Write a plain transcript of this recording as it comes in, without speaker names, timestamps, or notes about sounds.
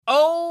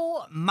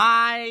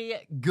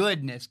my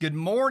goodness. Good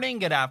morning,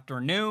 good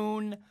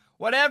afternoon,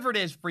 whatever it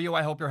is for you.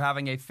 I hope you're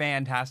having a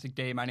fantastic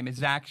day. My name is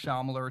Zach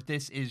Schomler.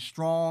 This is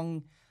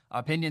Strong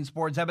Opinion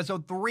Sports,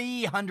 episode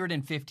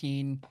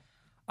 315.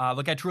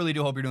 Look, I truly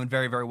do hope you're doing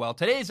very, very well.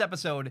 Today's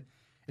episode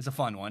is a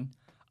fun one.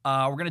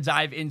 We're going to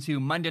dive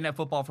into Monday Night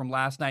Football from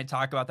last night,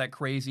 talk about that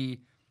crazy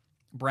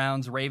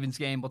Browns-Ravens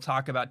game. We'll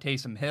talk about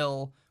Taysom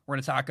Hill. We're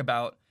going to talk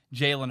about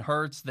Jalen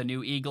Hurts, the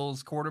new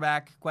Eagles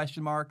quarterback,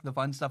 the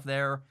fun stuff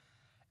there.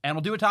 And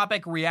we'll do a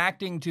topic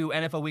reacting to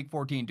NFL Week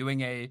 14,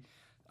 doing a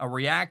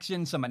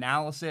reaction, some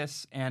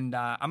analysis, and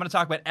I'm going to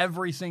talk about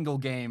every single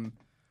game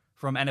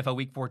from NFL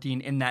Week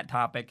 14 in that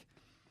topic.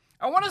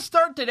 I want to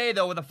start today,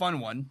 though, with a fun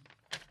one.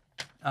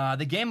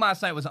 The game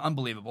last night was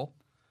unbelievable.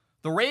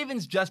 The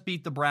Ravens just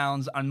beat the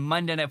Browns on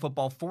Monday Night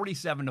Football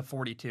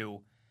 47-42.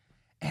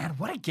 And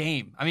what a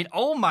game. I mean,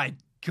 oh my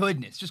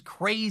goodness, just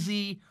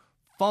crazy,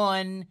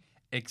 fun,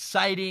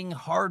 exciting,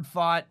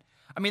 hard-fought.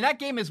 I mean, that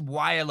game is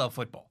why I love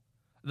football.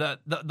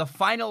 The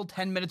final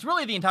 10 minutes,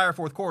 really the entire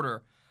fourth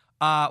quarter,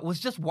 was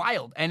just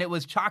wild. And it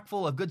was chock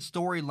full of good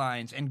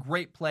storylines and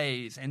great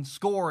plays and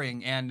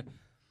scoring and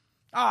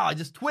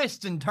just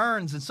twists and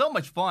turns and so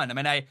much fun. I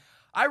mean,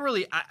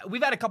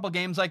 we've had a couple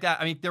games like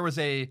that. I mean, there was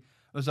a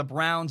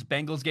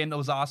Browns-Bengals game that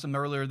was awesome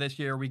earlier this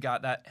year. We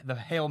got the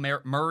Hail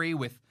Murray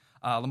with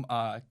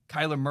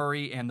Kyler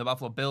Murray and the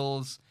Buffalo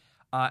Bills.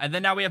 And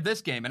then now we have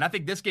this game. And I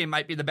think this game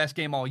might be the best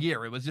game all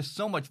year. It was just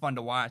so much fun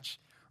to watch.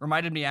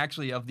 Reminded me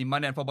actually of the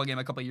Monday Night Football game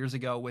a couple of years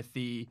ago with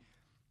the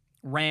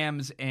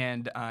Rams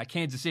and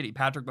Kansas City.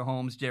 Patrick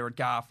Mahomes, Jared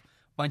Goff,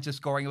 bunch of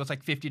scoring. It was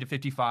like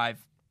 50-55.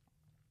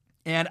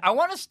 And I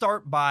want to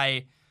start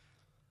by,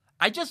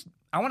 I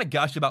want to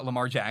gush about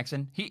Lamar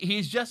Jackson.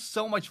 He's just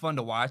so much fun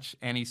to watch,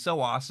 and he's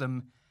so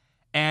awesome.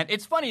 And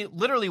it's funny,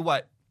 literally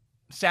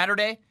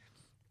Saturday,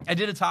 I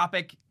did a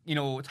topic,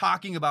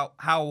 talking about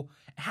how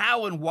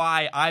and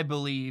why I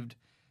believed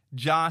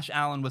Josh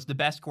Allen was the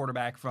best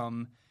quarterback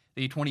from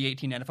the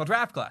 2018 NFL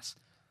draft class.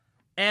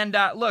 And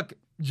look,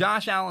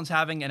 Josh Allen's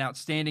having an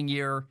outstanding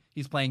year.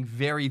 He's playing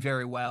very,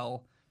 very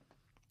well.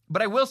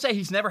 But I will say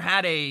he's never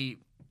had a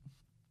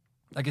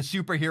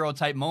superhero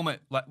type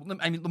moment.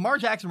 I mean, Lamar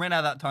Jackson ran out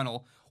of that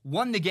tunnel,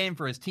 won the game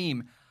for his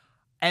team,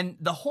 and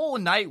the whole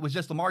night was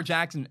just Lamar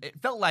Jackson. It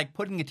felt like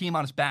putting a team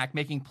on his back,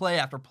 making play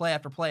after play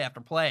after play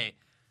after play.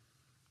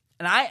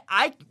 And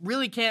I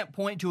really can't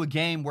point to a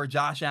game where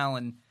Josh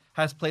Allen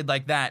has played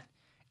like that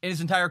in his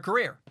entire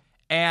career.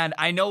 And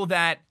I know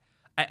that,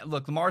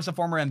 look, Lamar's a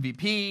former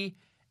MVP,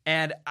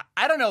 and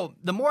I don't know,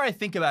 the more I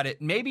think about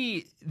it,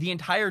 maybe the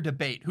entire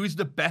debate, who's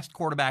the best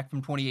quarterback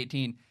from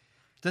 2018,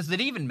 does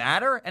it even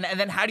matter? And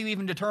then how do you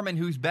even determine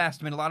who's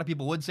best? I mean, a lot of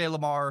people would say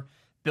Lamar.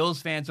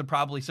 Bills fans would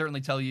probably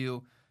certainly tell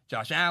you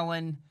Josh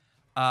Allen.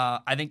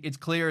 I think it's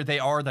clear they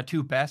are the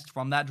two best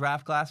from that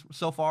draft class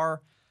so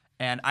far.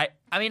 And I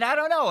mean, I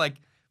don't know. Like,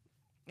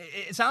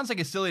 it sounds like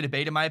a silly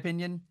debate in my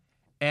opinion.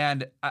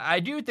 And I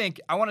do think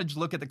I want to just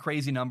look at the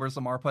crazy numbers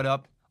Lamar put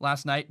up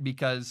last night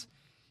because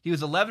he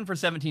was 11 for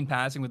 17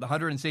 passing with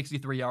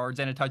 163 yards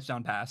and a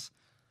touchdown pass.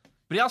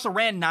 But he also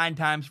ran 9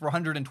 times for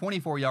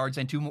 124 yards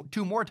and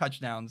two more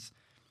touchdowns.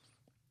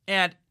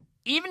 And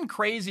even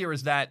crazier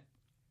is that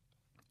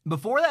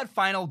before that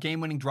final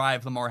game-winning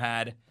drive Lamar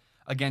had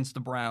against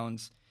the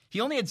Browns, he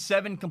only had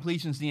 7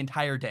 completions the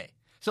entire day.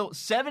 So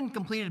 7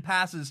 completed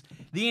passes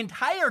the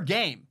entire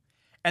game.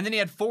 And then he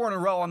had 4 in a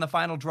row on the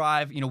final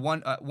drive.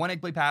 One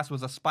incomplete pass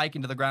was a spike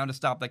into the ground to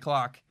stop the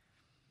clock.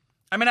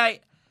 I mean,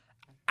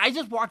 I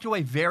just walked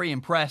away very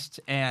impressed,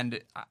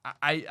 and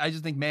I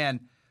just think, man,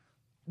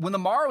 when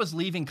Lamar was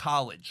leaving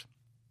college,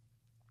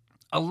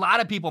 a lot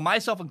of people,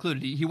 myself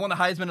included, he won the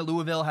Heisman at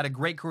Louisville, had a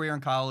great career in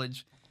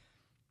college,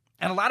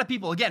 and a lot of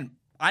people, again,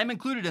 I'm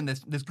included in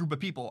this group of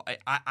people.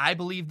 I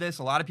believe this.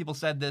 A lot of people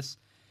said this,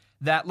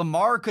 that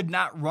Lamar could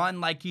not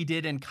run like he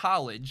did in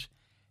college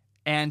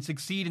and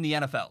succeed in the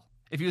NFL.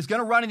 If he was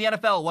going to run in the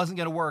NFL, it wasn't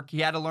going to work.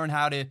 He had to learn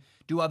how to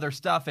do other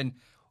stuff, and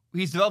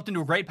he's developed into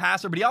a great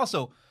passer. But he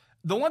also,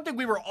 the one thing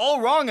we were all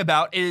wrong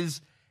about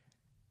is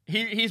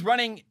he's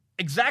running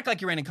exactly like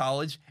he ran in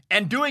college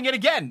and doing it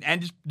again and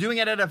just doing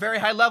it at a very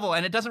high level,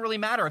 and it doesn't really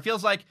matter. It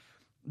feels like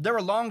there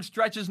were long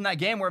stretches in that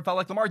game where it felt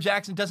like Lamar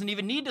Jackson doesn't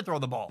even need to throw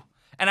the ball.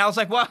 And I was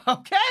like, well,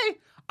 okay,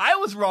 I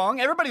was wrong.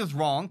 Everybody was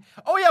wrong.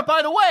 Oh, yeah,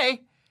 by the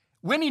way,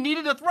 when he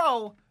needed to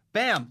throw,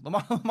 bam,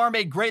 Lamar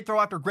made great throw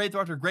after great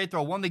throw after great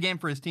throw, won the game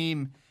for his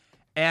team.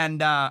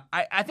 And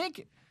I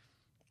think,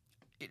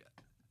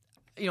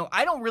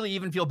 I don't really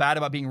even feel bad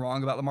about being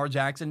wrong about Lamar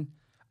Jackson.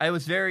 I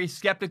was very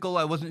skeptical.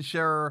 I wasn't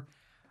sure.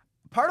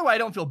 Part of why I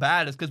don't feel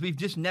bad is because we've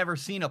just never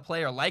seen a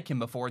player like him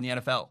before in the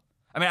NFL.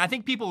 I mean, I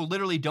think people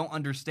literally don't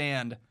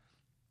understand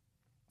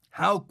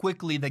how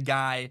quickly the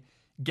guy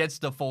gets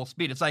to full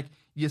speed. It's like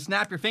you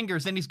snap your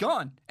fingers and he's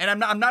gone.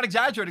 And I'm not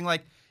exaggerating.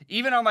 Like,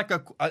 even on like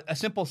a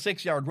simple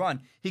 6-yard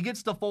run, he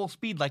gets to full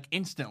speed like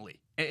instantly.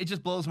 It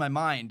just blows my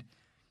mind.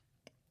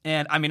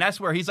 And I mean, I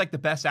swear he's like the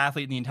best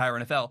athlete in the entire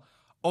NFL.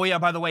 Oh yeah,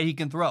 by the way, he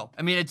can throw.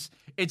 I mean,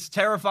 it's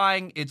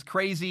terrifying. It's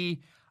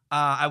crazy.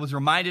 I was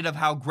reminded of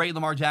how great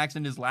Lamar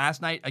Jackson is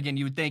last night. Again,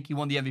 you would think he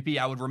won the MVP.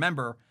 I would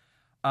remember.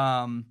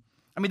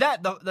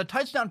 The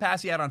touchdown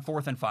pass he had on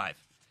 4th and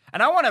 5.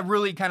 And I want to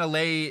really kind of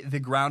lay the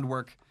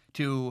groundwork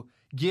to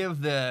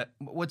give the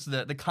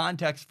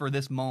context for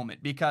this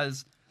moment.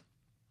 Because,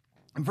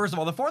 first of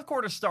all, the fourth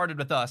quarter started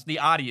with us, the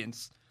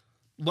audience,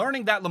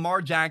 learning that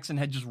Lamar Jackson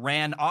had just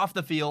ran off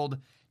the field,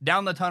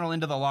 down the tunnel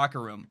into the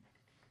locker room.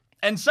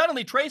 And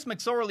suddenly, Trace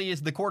McSorley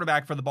is the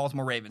quarterback for the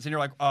Baltimore Ravens. And you're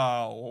like,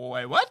 oh,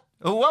 wait, what?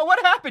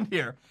 What happened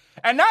here?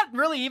 And not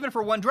really even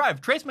for one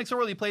drive. Trace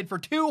McSorley played for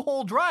 2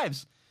 whole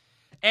drives.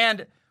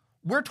 And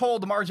we're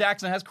told Lamar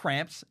Jackson has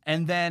cramps.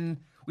 And then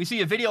we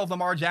see a video of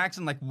Lamar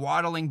Jackson, like,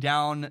 waddling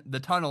down the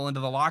tunnel into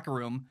the locker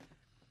room.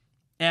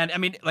 And, I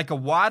mean, like a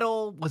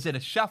waddle, was it a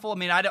shuffle? I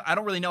mean, I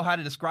don't really know how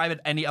to describe it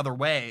any other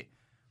way.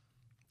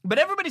 But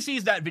everybody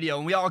sees that video,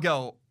 and we all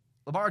go,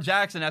 Lamar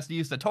Jackson has to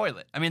use the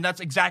toilet. I mean, that's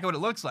exactly what it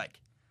looks like.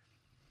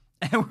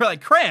 And we're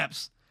like,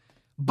 cramps?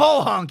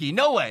 Bull honky,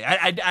 no way.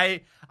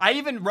 I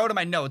even wrote in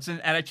my notes, and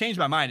I changed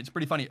my mind. It's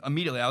pretty funny.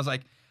 Immediately, I was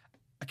like,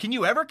 can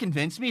you ever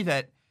convince me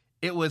that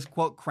it was,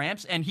 quote,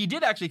 cramps? And he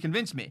did actually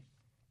convince me.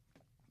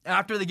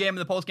 After the game in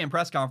the post-game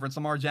press conference,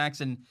 Lamar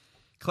Jackson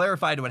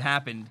clarified what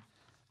happened.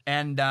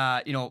 And,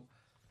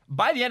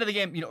 by the end of the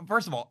game,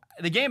 first of all,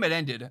 the game had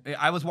ended.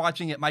 I was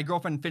watching it. My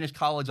girlfriend finished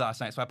college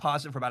last night, so I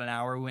paused it for about an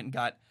hour. We went and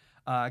got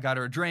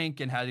her a drink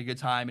and had a good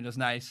time, and it was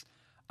nice.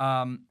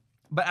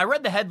 But I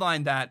read the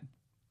headline that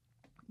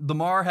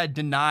Lamar had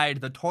denied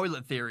the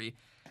toilet theory.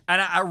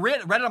 And I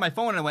read it on my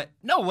phone and I went,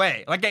 no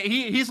way. Like,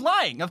 he's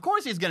lying. Of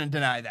course he's going to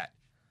deny that.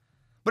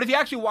 But if you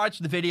actually watch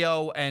the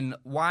video and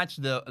watch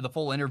the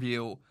full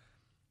interview,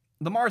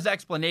 Lamar's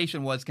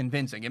explanation was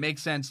convincing. It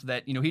makes sense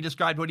that, he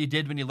described what he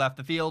did when he left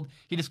the field.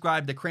 He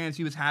described the cramps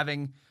he was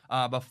having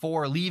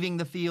before leaving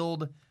the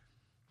field.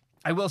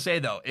 I will say,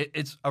 though,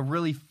 it's a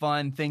really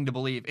fun thing to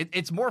believe.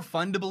 It's more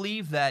fun to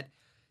believe that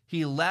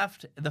he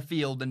left the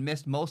field and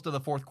missed most of the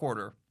fourth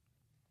quarter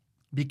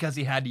because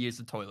he had to use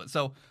the toilet.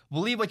 So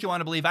believe what you want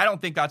to believe. I don't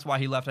think that's why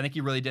he left. I think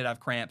he really did have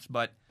cramps,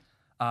 but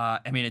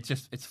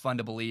it's fun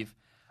to believe.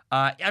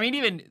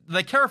 Even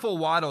the careful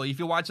waddle, if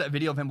you watch that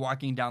video of him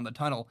walking down the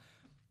tunnel,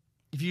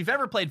 if you've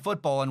ever played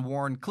football and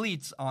worn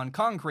cleats on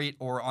concrete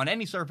or on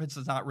any surface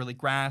that's not really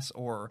grass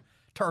or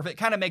turf, it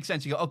kind of makes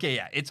sense. You go, okay,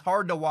 yeah, it's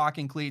hard to walk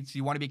in cleats.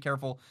 You want to be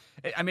careful.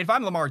 I mean, if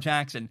I'm Lamar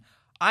Jackson,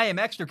 I am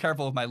extra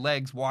careful of my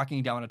legs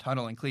walking down a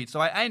tunnel in cleats. So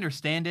I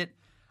understand it.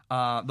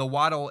 The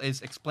waddle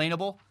is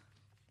explainable.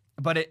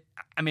 But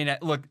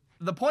look,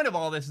 the point of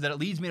all this is that it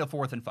leads me to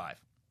 4th and 5.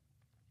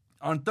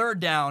 On 3rd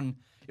down,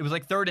 it was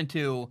like 3rd and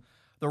 2.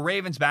 The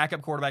Ravens'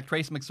 backup quarterback,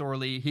 Trace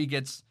McSorley, he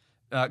gets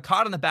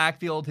caught in the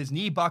backfield. His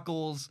knee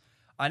buckles.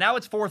 Now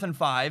it's 4th and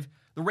 5.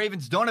 The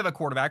Ravens don't have a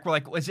quarterback. We're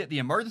like, is it the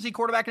emergency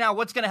quarterback now?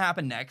 What's going to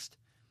happen next?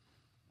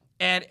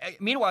 And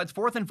meanwhile, it's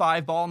 4th and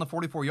 5, ball on the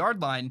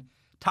 44-yard line.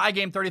 Tie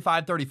game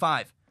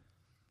 35-35.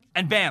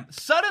 And bam,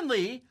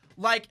 suddenly,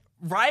 like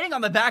riding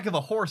on the back of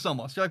a horse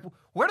almost. You're like,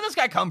 where did this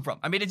guy come from?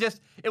 I mean,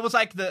 it was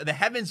like the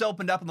heavens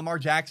opened up and Lamar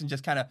Jackson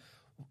just kind of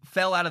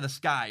fell out of the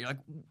sky. You're like,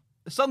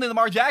 suddenly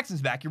Lamar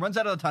Jackson's back. He runs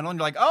out of the tunnel and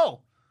you're like,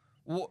 oh,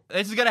 well,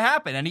 this is going to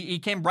happen. And he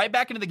came right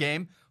back into the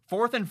game,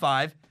 4th and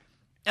 5,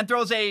 and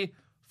throws a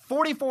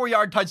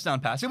 44-yard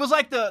touchdown pass. It was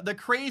like the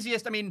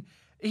craziest. I mean,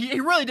 he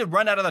really did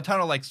run out of the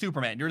tunnel like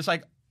Superman. You're just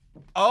like,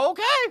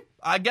 okay,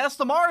 I guess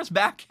Lamar's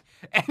back.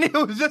 And it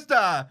was just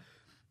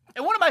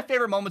one of my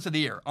favorite moments of the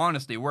year,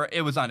 honestly, where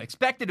it was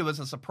unexpected. It was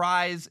a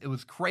surprise. It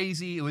was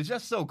crazy. It was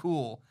just so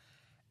cool.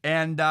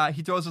 And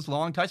he throws this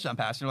long touchdown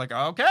pass. And you're like,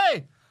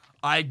 okay,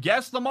 I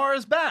guess Lamar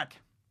is back.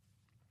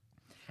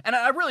 And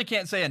I really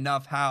can't say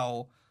enough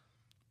how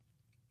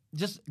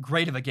just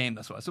great of a game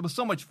this was. It was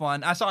so much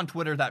fun. I saw on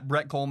Twitter that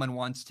Brett Coleman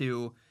wants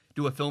to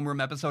do a Film Room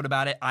episode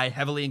about it. I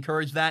heavily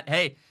encourage that.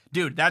 Hey,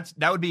 dude, that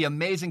would be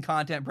amazing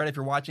content. Brett, if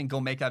you're watching,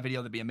 go make that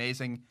video. That'd be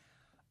amazing.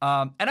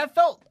 And I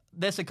felt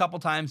this a couple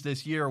times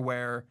this year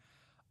where,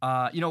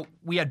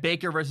 we had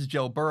Baker versus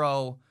Joe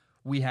Burrow.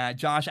 We had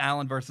Josh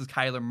Allen versus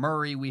Kyler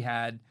Murray. We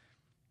had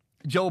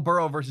Joe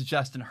Burrow versus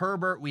Justin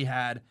Herbert. We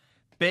had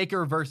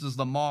Baker versus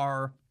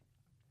Lamar.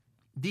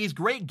 These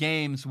great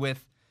games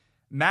with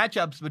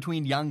matchups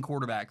between young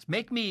quarterbacks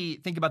make me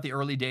think about the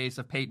early days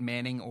of Peyton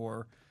Manning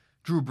or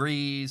Drew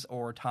Brees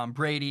or Tom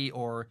Brady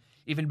or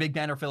even Big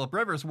Ben or Phillip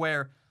Rivers,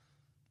 where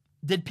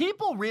did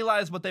people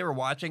realize what they were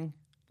watching?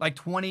 Like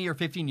 20 or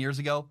 15 years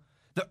ago,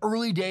 the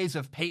early days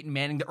of Peyton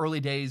Manning, the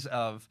early days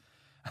of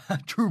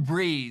Drew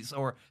Brees,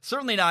 or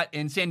certainly not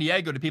in San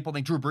Diego did people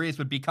think Drew Brees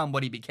would become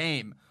what he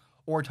became,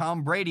 or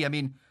Tom Brady. I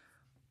mean,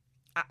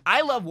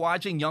 I love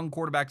watching young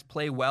quarterbacks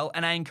play well,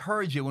 and I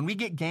encourage you, when we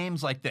get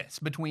games like this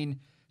between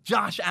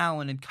Josh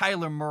Allen and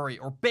Kyler Murray,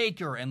 or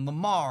Baker and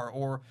Lamar,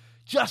 or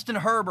Justin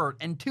Herbert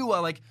and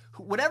Tua, like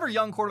whatever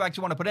young quarterbacks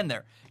you want to put in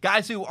there,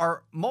 guys who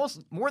are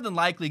more than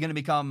likely going to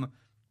become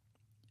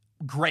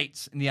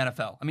greats in the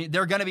NFL. I mean,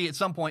 they're going to be at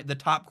some point the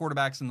top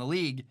quarterbacks in the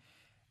league,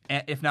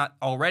 if not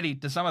already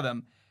to some of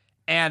them.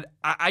 And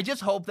I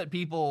just hope that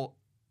people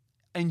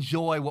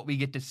enjoy what we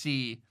get to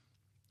see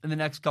in the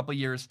next couple of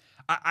years.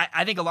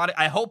 I think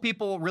I hope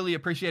people really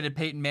appreciated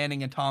Peyton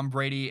Manning and Tom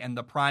Brady and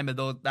the prime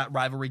of that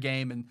rivalry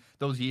game and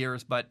those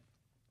years, but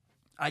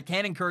I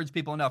can't encourage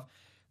people enough.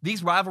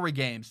 These rivalry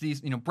games,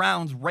 these,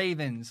 Browns,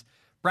 Ravens,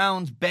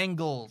 Browns,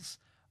 Bengals,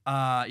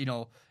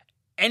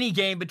 any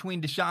game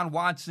between Deshaun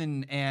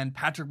Watson and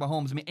Patrick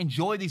Mahomes. I mean,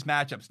 enjoy these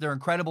matchups. They're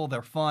incredible.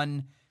 They're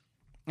fun.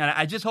 And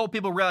I just hope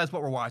people realize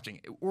what we're watching.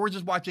 We're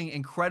just watching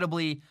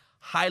incredibly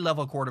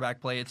high-level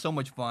quarterback play. It's so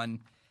much fun.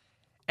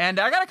 And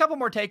I got a couple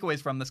more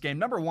takeaways from this game.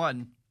 Number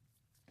one,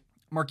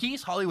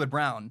 Marquise Hollywood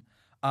Brown,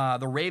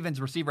 the Ravens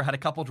receiver, had a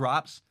couple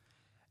drops.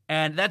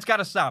 And that's got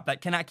to stop.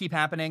 That cannot keep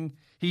happening.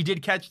 He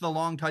did catch the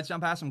long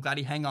touchdown pass. I'm glad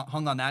he hung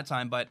on that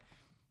time. But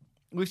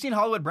we've seen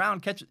Hollywood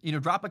Brown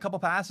drop a couple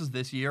passes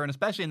this year, and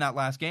especially in that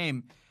last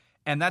game.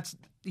 And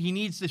he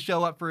needs to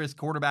show up for his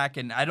quarterback.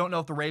 And I don't know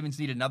if the Ravens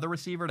need another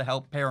receiver to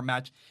help pair and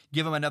match,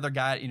 give him another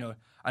guy,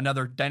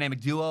 another dynamic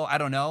duo. I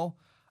don't know.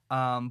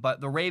 But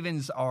the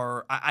Ravens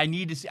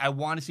I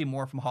want to see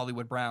more from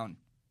Hollywood Brown.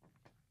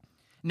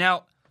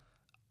 Now,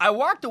 I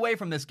walked away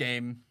from this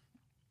game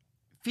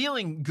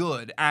feeling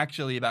good,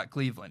 actually, about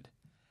Cleveland.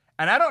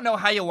 And I don't know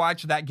how you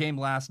watched that game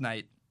last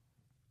night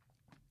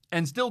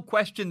and still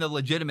question the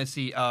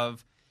legitimacy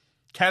of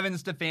Kevin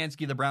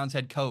Stefanski, the Browns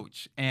head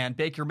coach, and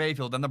Baker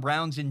Mayfield and the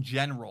Browns in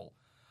general.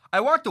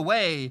 I walked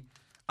away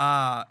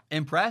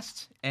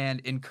impressed and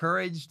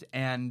encouraged,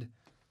 and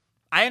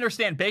I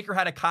understand Baker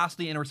had a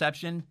costly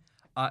interception.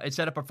 It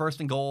set up a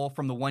 1st and goal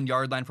from the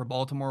 1-yard line for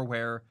Baltimore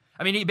where,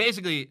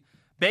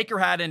 Baker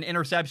had an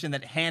interception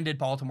that handed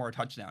Baltimore a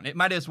touchdown. It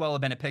might as well have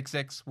been a pick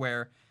six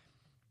where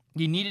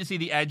you needed to see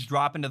the edge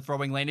drop into the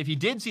throwing lane. If you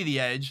did see the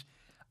edge,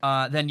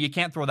 then you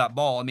can't throw that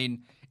ball.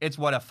 It's a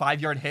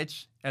 5-yard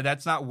hitch, and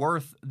that's not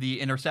worth the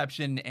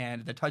interception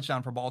and the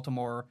touchdown for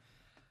Baltimore.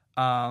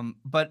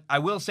 But I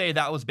will say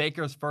that was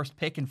Baker's first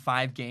pick in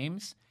 5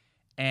 games,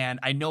 and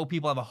I know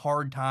people have a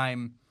hard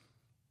time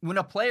when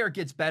a player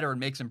gets better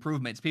and makes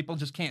improvements. People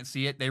just can't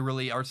see it. They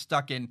really are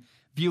stuck in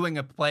viewing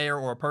a player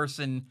or a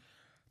person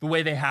the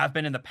way they have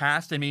been in the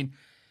past.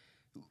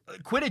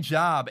 Quit a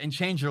job and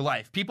change your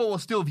life. People will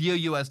still view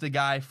you as the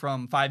guy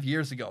from 5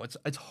 years ago.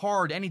 It's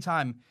hard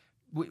anytime.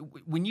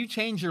 When you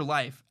change your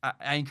life,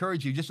 I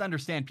encourage you, just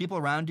understand people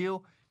around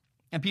you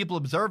and people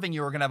observing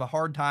you are going to have a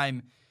hard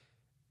time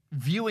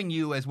viewing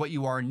you as what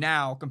you are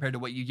now compared to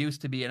what you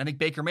used to be. And I think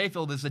Baker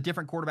Mayfield is a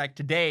different quarterback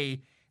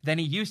today than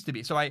he used to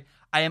be. So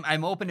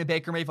I'm open to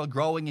Baker Mayfield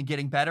growing and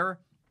getting better.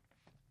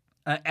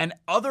 And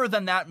other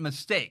than that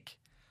mistake,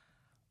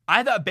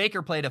 I thought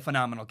Baker played a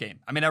phenomenal game.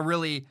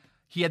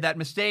 He had that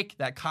mistake,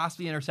 that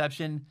costly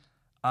interception,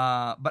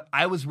 but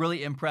I was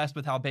really impressed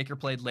with how Baker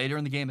played later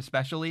in the game,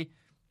 especially.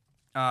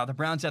 The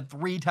Browns had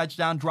 3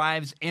 touchdown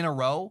drives in a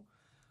row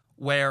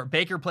where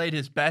Baker played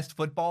his best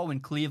football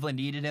when Cleveland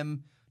needed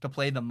him to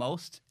play the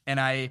most. And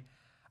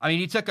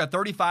he took a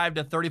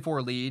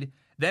 35-34 lead,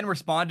 then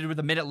responded with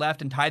a minute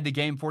left and tied the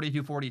game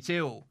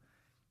 42-42.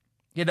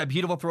 He had that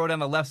beautiful throw down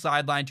the left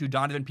sideline to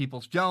Donovan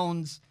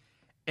Peoples-Jones.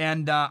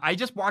 And I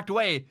just walked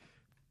away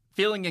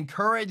feeling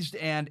encouraged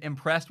and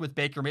impressed with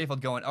Baker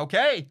Mayfield going,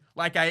 okay,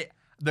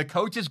 the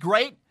coach is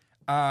great.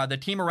 The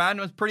team around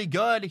him is pretty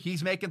good.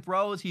 He's making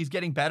throws. He's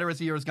getting better as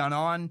the year has gone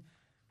on.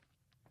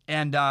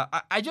 And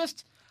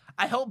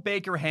I hope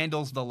Baker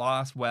handles the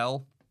loss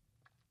well.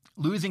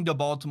 Losing to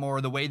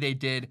Baltimore the way they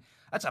did,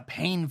 that's a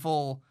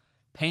painful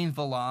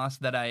loss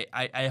that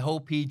I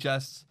hope he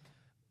just,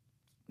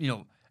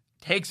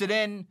 takes it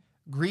in,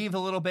 grieve a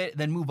little bit,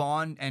 then move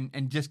on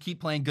and just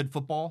keep playing good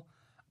football.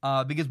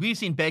 Because we've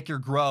seen Baker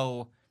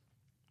grow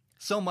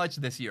so much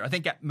this year. I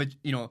think,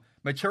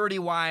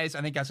 maturity-wise,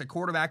 I think as a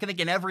quarterback, I think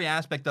in every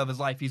aspect of his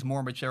life, he's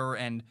more mature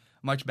and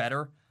much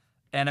better.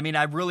 And,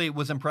 I really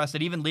was impressed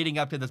that even leading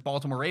up to this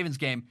Baltimore Ravens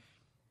game,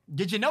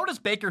 did you notice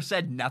Baker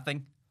said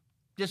nothing?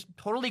 Just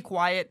totally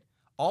quiet,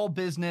 all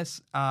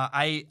business.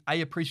 I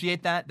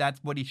appreciate that.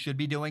 That's what he should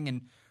be doing,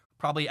 and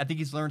probably I think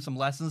he's learned some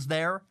lessons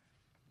there.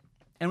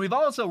 And we've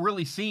also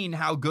really seen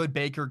how good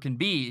Baker can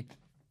be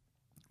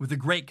with a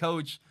great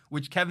coach,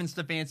 which Kevin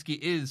Stefanski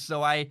is.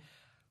 So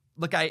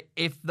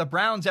if the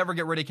Browns ever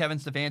get rid of Kevin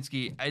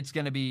Stefanski, it's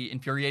going to be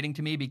infuriating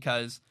to me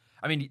because,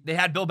 they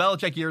had Bill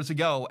Belichick years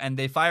ago and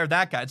they fired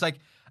that guy. It's like,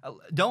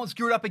 don't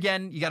screw it up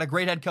again. You got a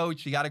great head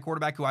coach. You got a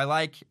quarterback who I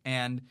like,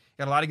 and you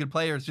got a lot of good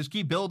players. Just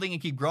keep building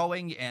and keep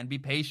growing and be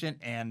patient.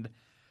 And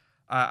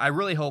I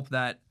really hope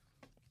that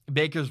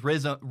Baker's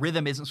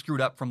rhythm isn't screwed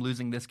up from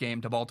losing this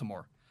game to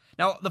Baltimore.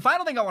 Now, the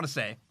final thing I want to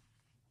say,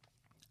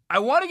 I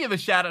want to give a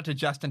shout out to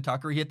Justin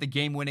Tucker. He hit the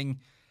game-winning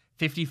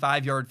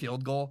 55-yard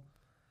field goal.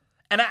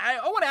 And I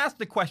want to ask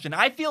the question.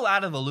 I feel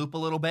out of the loop a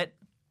little bit.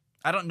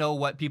 I don't know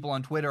what people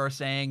on Twitter are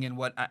saying and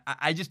what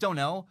I just don't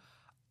know.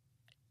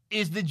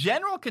 Is the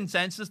general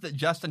consensus that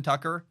Justin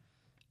Tucker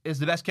is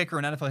the best kicker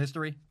in NFL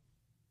history?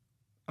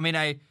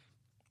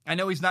 I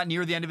know he's not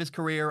near the end of his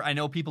career. I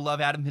know people love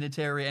Adam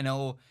Vinatieri. I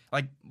know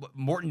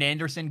Morton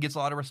Anderson gets a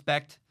lot of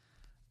respect.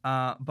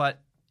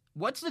 But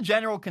what's the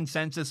general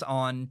consensus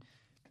on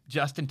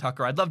Justin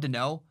Tucker? I'd love to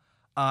know.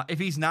 If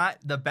he's not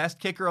the best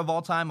kicker of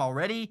all time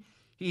already,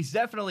 he's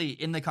definitely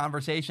in the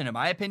conversation, in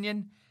my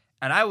opinion.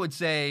 And I would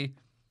say,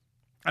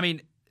 I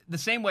mean, the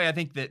same way I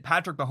think that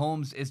Patrick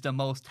Mahomes is the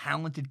most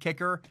talented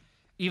kicker,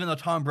 even though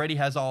Tom Brady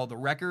has all the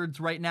records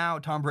right now.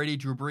 Tom Brady,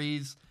 Drew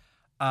Brees.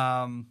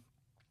 I'm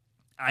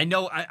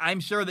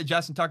sure that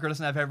Justin Tucker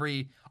doesn't have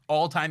every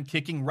all-time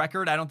kicking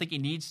record. I don't think he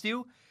needs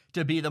to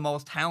be the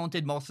most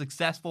talented, most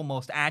successful,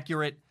 most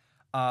accurate,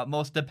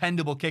 most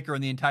dependable kicker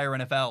in the entire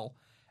NFL,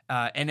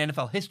 and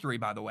NFL history,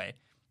 by the way.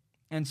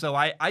 And so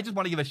I just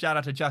want to give a shout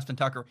out to Justin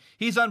Tucker.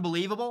 He's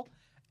unbelievable.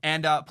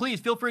 And please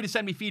feel free to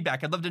send me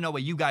feedback. I'd love to know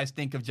what you guys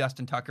think of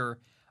Justin Tucker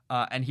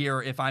and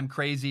hear if I'm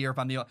crazy or if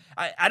I'm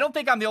I don't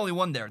think I'm the only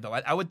one there, though.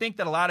 I would think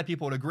that a lot of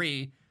people would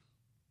agree,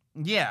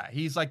 yeah,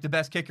 he's like the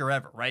best kicker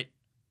ever, right?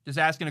 Just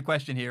asking a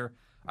question here.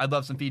 I'd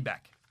love some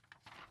feedback.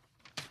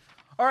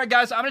 All right,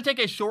 guys, I'm going to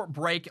take a short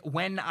break.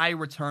 When I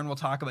return, we'll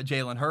talk about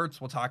Jalen Hurts.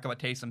 We'll talk about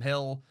Taysom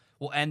Hill.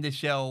 We'll end the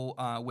show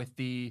with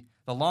the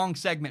long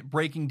segment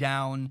breaking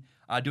down,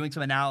 doing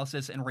some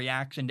analysis and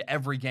reaction to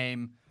every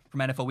game from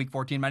NFL Week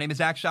 14. My name is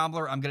Zach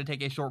Schaumler. I'm going to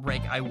take a short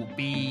break. I will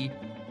be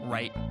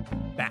right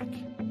back.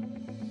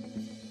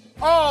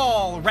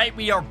 All right,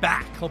 we are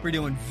back. Hope you're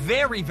doing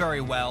very,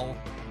 very well.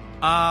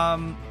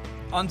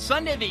 On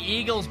Sunday, the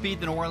Eagles beat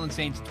the New Orleans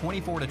Saints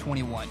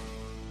 24-21.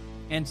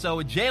 And so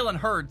Jalen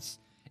Hurts,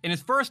 in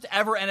his first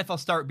ever NFL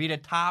start, beat a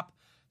top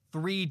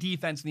 3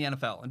 defense in the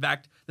NFL. In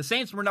fact, the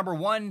Saints were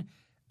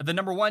the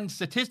number one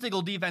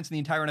statistical defense in the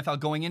entire NFL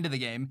going into the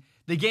game.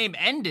 The game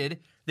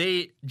ended.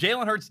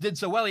 Jalen Hurts did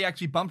so well, he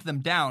actually bumped them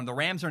down. The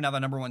Rams are now the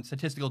number 1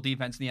 statistical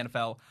defense in the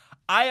NFL.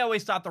 I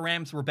always thought the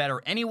Rams were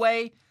better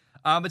anyway.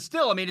 But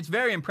still, I mean, it's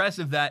very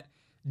impressive that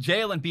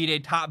Jalen beat a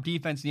top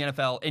defense in the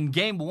NFL in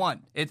game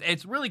 1.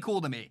 It's really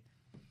cool to me.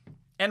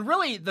 And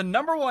really, the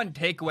number 1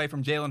 takeaway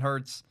from Jalen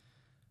Hurts'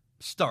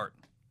 start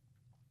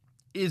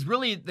is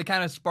really the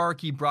kind of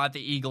spark he brought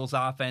the Eagles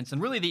offense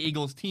and really the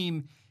Eagles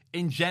team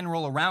in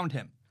general around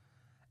him.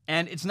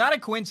 And it's not a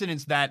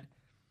coincidence that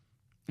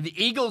the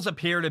Eagles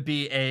appear to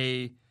be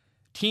a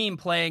team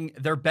playing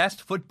their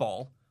best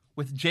football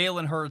with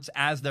Jalen Hurts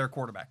as their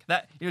quarterback.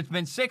 It's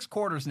been 6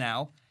 quarters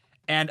now,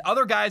 and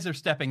other guys are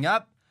stepping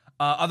up.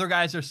 Other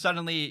guys are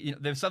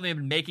they've suddenly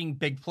been making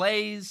big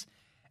plays,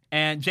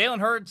 and Jalen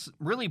Hurts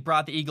really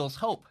brought the Eagles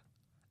hope,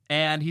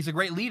 and he's a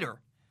great leader.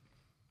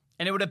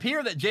 And it would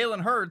appear that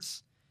Jalen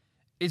Hurts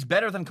is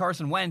better than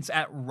Carson Wentz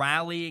at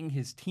rallying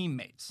his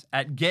teammates,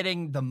 at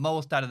getting the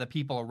most out of the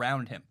people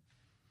around him.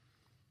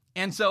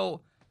 And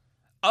so,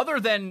 other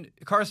than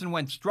Carson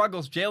Wentz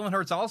struggles, Jalen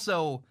Hurts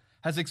also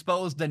has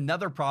exposed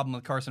another problem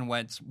with Carson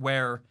Wentz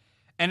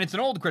and it's an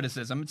old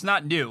criticism, it's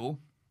not new.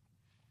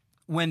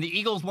 When the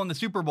Eagles won the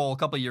Super Bowl a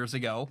couple years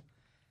ago,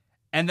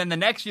 and then the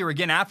next year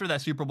again after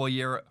that Super Bowl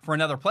year for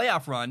another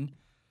playoff run,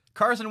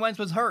 Carson Wentz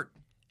was hurt,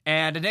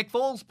 and Nick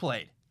Foles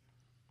played.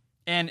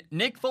 And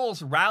Nick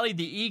Foles rallied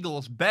the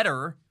Eagles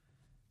better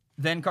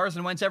than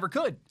Carson Wentz ever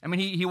could. I mean,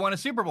 he won a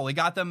Super Bowl.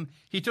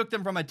 He took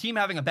them from a team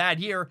having a bad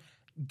year,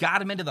 got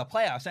them into the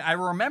playoffs. And I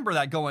remember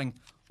that going,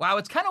 wow,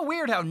 it's kind of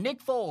weird how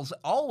Nick Foles,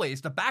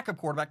 always the backup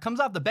quarterback, comes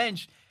off the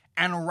bench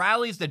and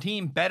rallies the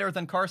team better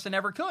than Carson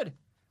ever could.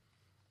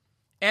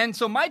 And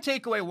so my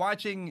takeaway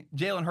watching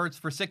Jalen Hurts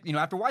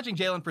after watching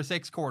Jalen for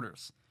 6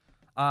 quarters,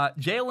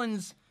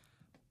 Jalen's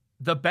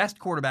the best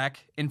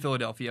quarterback in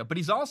Philadelphia, but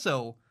he's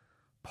also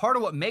part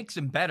of what makes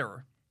him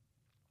better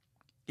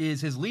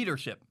is his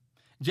leadership.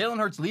 Jalen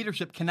Hurts'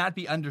 leadership cannot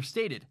be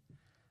understated.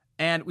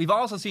 And we've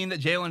also seen that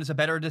Jalen is a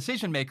better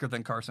decision maker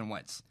than Carson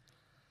Wentz.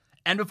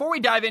 And before we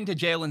dive into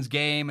Jalen's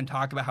game and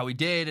talk about how he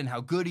did and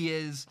how good he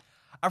is,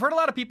 I've heard a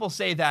lot of people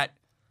say that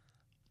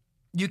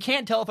you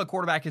can't tell if a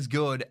quarterback is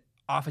good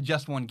off of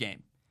just one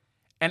game.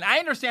 And I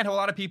understand how a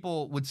lot of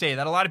people would say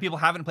that. A lot of people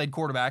haven't played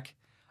quarterback.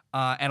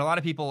 And a lot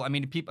of people,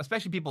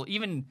 especially people,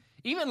 even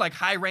like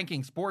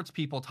high-ranking sports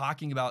people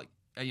talking about,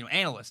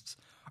 analysts,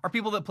 are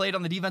people that played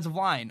on the defensive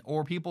line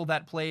or people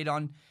that played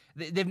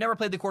they've never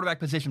played the quarterback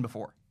position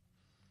before.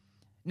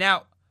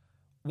 Now,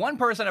 one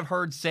person I've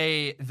heard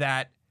say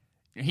that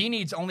he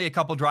needs only a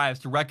couple drives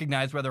to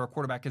recognize whether a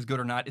quarterback is good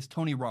or not is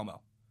Tony Romo.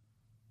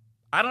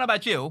 I don't know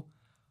about you.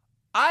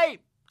 I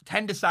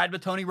tend to side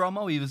with Tony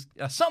Romo. He was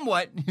a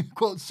somewhat,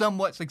 quote,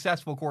 somewhat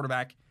successful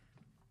quarterback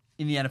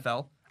in the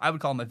NFL. I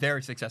would call him a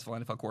very successful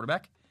NFL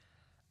quarterback.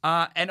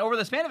 And over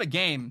the span of a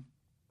game,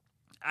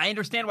 I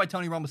understand why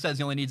Tony Romo says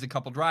he only needs a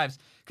couple drives,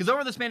 because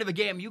over the span of a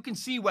game, you can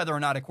see whether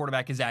or not a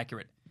quarterback is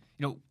accurate.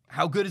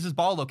 How good is his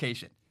ball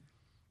location?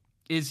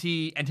 Is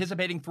he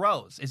anticipating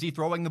throws? Is he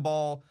throwing the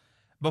ball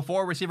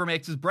before a receiver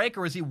makes his break,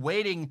 or is he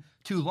waiting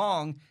too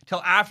long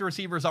till after a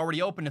receiver is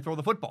already open to throw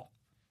the football?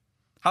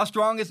 How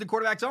strong is the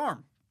quarterback's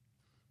arm?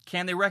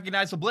 Can they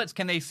recognize the blitz?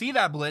 Can they see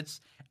that blitz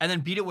and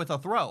then beat it with a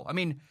throw? I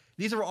mean,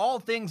 these are all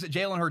things that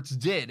Jalen Hurts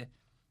did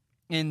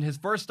in his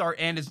first start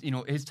and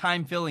his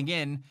time filling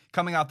in,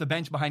 coming off the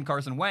bench behind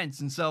Carson Wentz.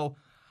 And so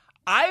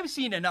I've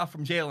seen enough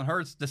from Jalen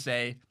Hurts to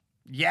say,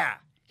 yeah,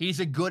 he's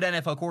a good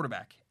NFL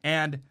quarterback.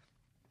 And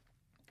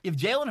if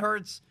Jalen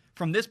Hurts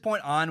from this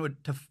point on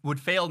would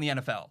fail in the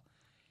NFL,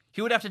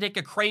 he would have to take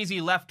a crazy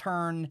left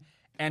turn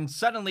and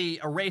suddenly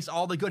erase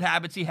all the good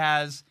habits he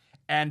has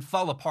and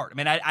fall apart. I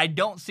mean, I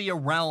don't see a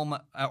realm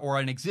or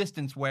an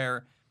existence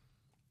where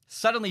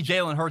suddenly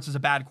Jalen Hurts is a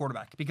bad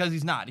quarterback, because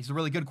he's not. He's a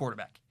really good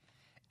quarterback.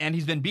 And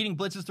he's been beating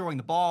blitzes, throwing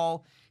the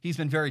ball. He's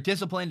been very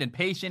disciplined and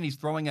patient. He's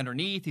throwing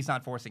underneath. He's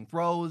not forcing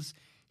throws.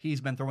 He's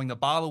been throwing the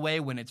ball away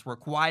when it's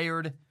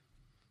required.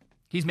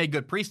 He's made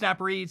good pre-snap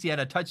reads. He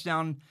had a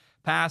touchdown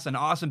pass, an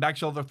awesome back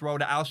shoulder throw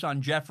to Alshon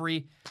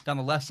Jeffrey down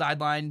the left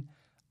sideline.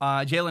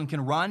 Jalen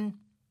can run.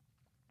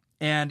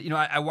 And,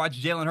 I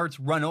watched Jalen Hurts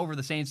run over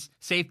the Saints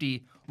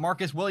safety,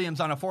 Marcus Williams,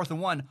 on a 4th and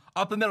 1.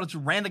 Up the middle,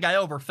 just ran the guy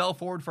over, fell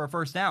forward for a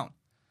first down.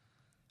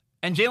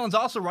 And Jalen's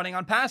also running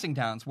on passing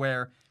downs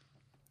where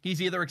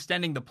he's either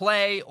extending the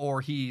play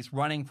or he's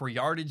running for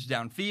yardage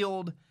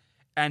downfield.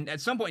 And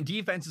at some point,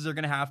 defenses are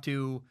going to have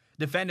to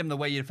defend him the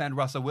way you defend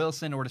Russell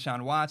Wilson or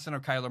Deshaun Watson or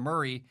Kyler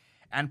Murray,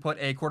 and put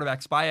a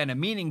quarterback spy on him,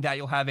 meaning that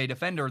you'll have a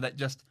defender that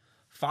just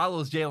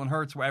follows Jalen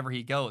Hurts wherever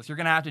he goes. You're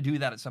going to have to do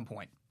that at some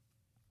point.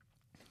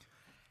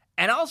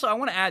 And also, I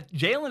want to add,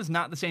 Jalen is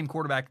not the same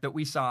quarterback that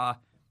we saw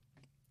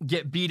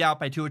get beat out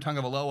by Tua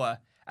Tagovailoa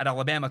at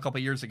Alabama a couple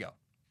years ago.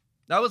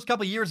 That was a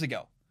couple years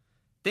ago.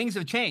 Things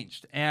have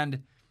changed,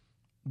 and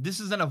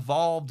this is an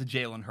evolved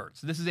Jalen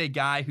Hurts. This is a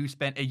guy who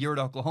spent a year at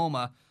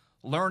Oklahoma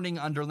learning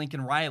under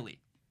Lincoln Riley.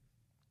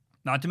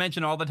 Not to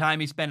mention all the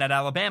time he spent at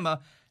Alabama,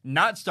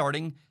 not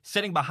starting,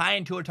 sitting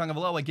behind Tua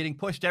Tagovailoa, getting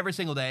pushed every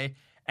single day,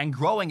 and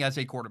growing as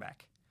a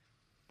quarterback.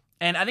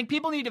 And I think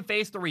people need to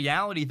face the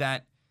reality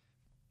that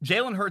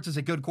Jalen Hurts is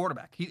a good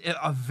quarterback. He's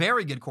a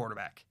very good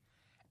quarterback.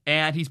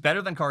 And he's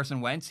better than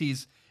Carson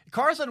Wentz.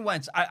 Carson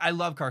Wentz, I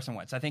love Carson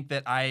Wentz. I think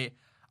that I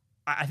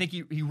think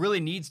he really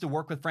needs to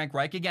work with Frank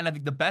Reich again. I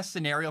think the best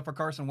scenario for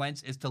Carson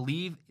Wentz is to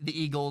leave the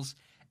Eagles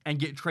and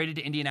get traded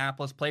to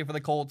Indianapolis, play for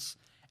the Colts,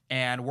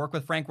 and work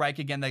with Frank Reich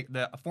again,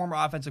 the former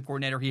offensive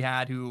coordinator he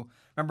had, who,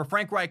 remember,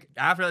 Frank Reich,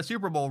 after the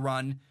Super Bowl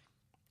run,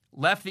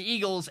 left the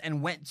Eagles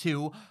and went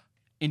to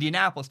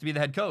Indianapolis to be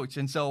the head coach.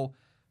 And so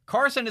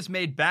Carson has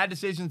made bad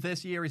decisions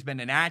this year. He's been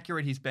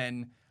inaccurate. He's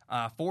been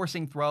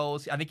forcing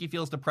throws. I think he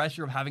feels the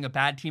pressure of having a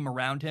bad team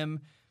around him.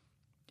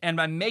 And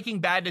by making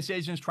bad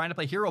decisions, trying to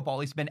play hero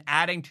ball, he's been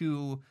adding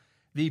to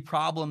the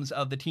problems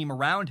of the team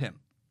around him.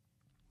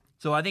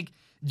 So I think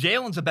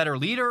Jalen's a better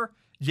leader.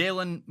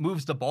 Jalen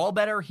moves the ball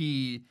better.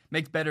 He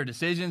makes better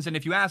decisions. And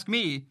if you ask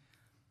me,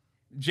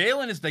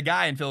 Jalen is the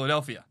guy in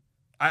Philadelphia.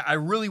 I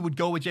really would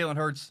go with Jalen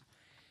Hurts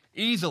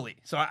easily.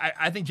 So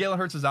I think Jalen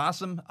Hurts is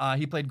awesome.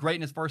 He played great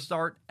in his first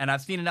start. And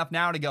I've seen enough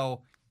now to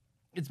go,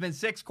 it's been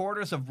 6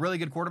 quarters of really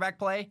good quarterback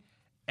play.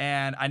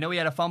 And I know he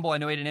had a fumble. I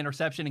know he had an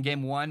interception in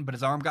game 1, but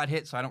his arm got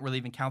hit, so I don't really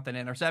even count that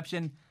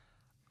interception.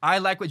 I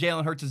like what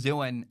Jalen Hurts is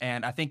doing,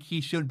 and I think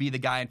he should be the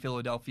guy in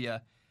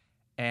Philadelphia.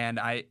 And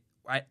I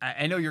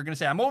know you're going to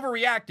say I'm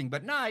overreacting,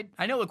 but no,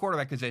 I know the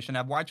quarterback position.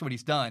 I've watched what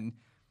he's done,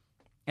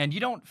 and you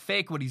don't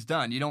fake what he's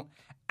done. You don't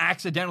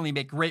accidentally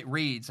make great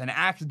reads and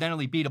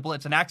accidentally beat a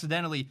blitz and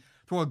accidentally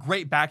throw a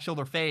great back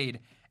shoulder fade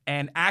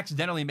and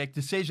accidentally make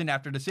decision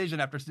after decision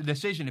after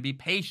decision to be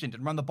patient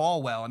and run the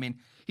ball well. I mean,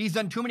 he's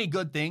done too many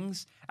good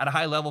things at a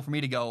high level for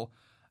me to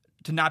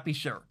not be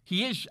sure.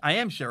 I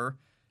am sure.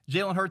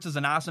 Jalen Hurts is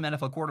an awesome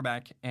NFL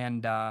quarterback,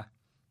 and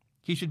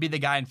he should be the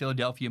guy in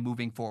Philadelphia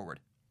moving forward.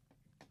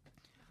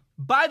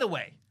 By the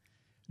way,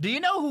 do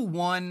you know who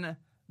won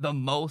the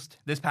most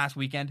this past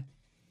weekend?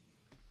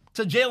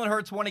 So Jalen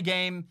Hurts won a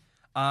game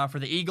for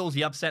the Eagles.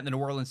 He upset the New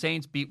Orleans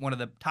Saints, beat one of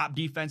the top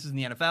defenses in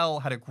the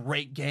NFL, had a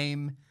great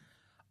game.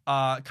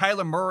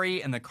 Kyler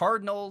Murray and the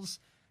Cardinals,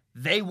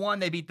 they won.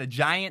 They beat the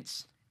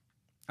Giants.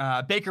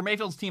 Baker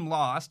Mayfield's team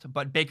lost,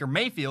 but Baker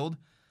Mayfield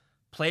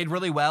played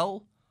really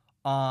well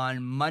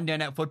on Monday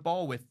Night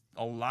Football with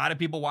a lot of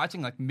people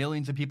watching, like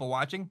millions of people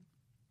watching.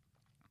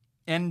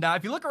 And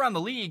if you look around the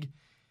league,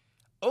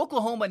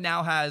 Oklahoma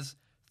now has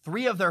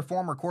 3 of their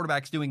former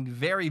quarterbacks doing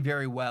very,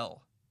 very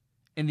well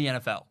in the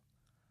NFL.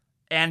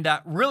 And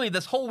really,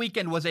 this whole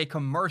weekend was a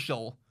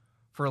commercial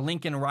for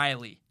Lincoln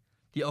Riley,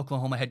 the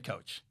Oklahoma head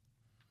coach.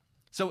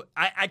 So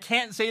I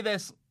can't say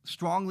this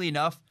strongly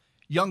enough.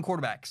 Young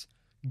quarterbacks,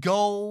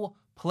 go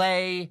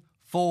play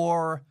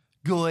for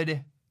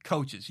good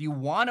coaches. You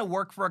want to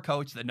work for a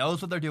coach that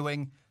knows what they're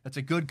doing, that's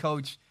a good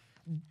coach.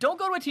 Don't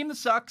go to a team that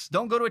sucks.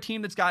 Don't go to a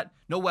team that's got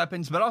no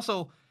weapons, but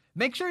also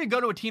make sure you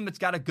go to a team that's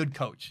got a good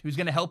coach who's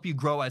going to help you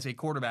grow as a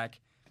quarterback.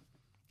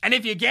 And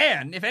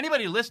if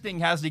anybody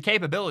listening has the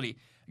capability,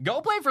 go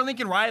play for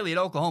Lincoln Riley at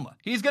Oklahoma.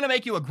 He's going to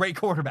make you a great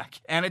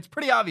quarterback, and it's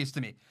pretty obvious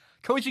to me.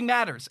 Coaching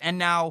matters, and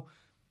now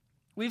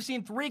we've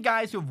seen 3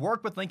 guys who have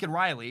worked with Lincoln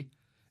Riley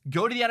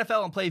go to the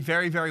NFL and play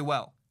very, very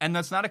well. And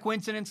that's not a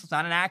coincidence. It's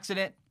not an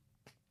accident.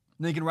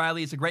 Lincoln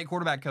Riley is a great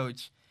quarterback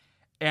coach.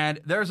 And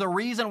there's a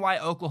reason why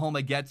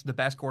Oklahoma gets the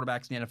best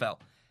quarterbacks in the NFL.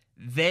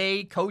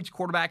 They coach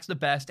quarterbacks the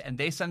best, and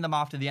they send them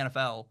off to the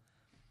NFL.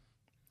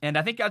 And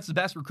I think that's the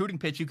best recruiting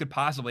pitch you could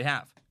possibly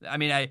have. I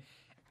mean,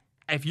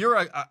 if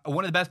you're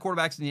one of the best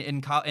quarterbacks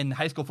in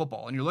high school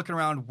football, and you're looking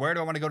around, where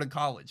do I want to go to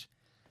college?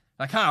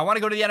 Like, I want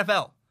to go to the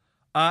NFL.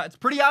 It's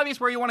pretty obvious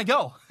where you want to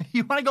go.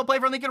 You want to go play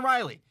for Lincoln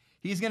Riley.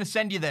 He's going to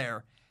send you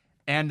there.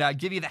 and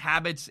give you the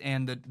habits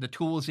and the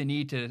tools you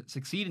need to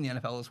succeed in the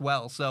NFL as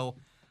well. So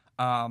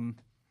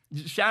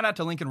shout out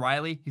to Lincoln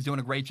Riley. He's doing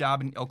a great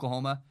job in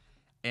Oklahoma.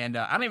 And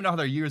I don't even know how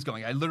their year is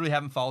going. I literally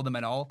haven't followed them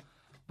at all.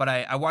 But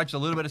I watched a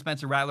little bit of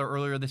Spencer Rattler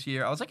earlier this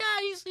year. I was like,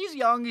 he's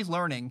young, he's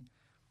learning.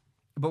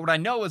 But what I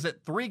know is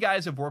that 3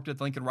 guys who have worked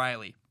with Lincoln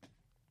Riley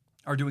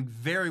are doing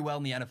very well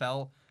in the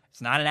NFL.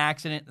 It's not an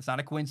accident. It's not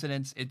a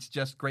coincidence. It's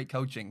just great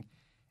coaching,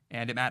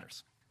 and it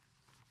matters.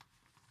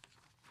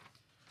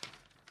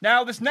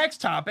 Now, this next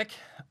topic,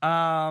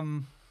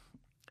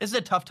 this is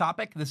a tough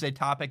topic. This is a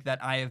topic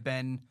that I have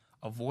been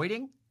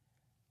avoiding.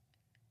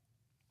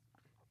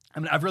 I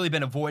mean, I've really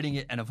been avoiding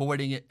it and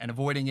avoiding it and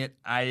avoiding it.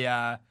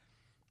 I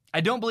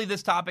don't believe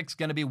this topic's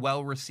going to be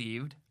well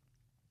received.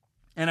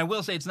 And I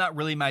will say it's not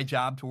really my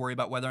job to worry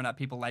about whether or not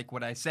people like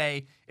what I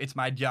say. It's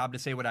my job to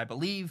say what I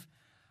believe.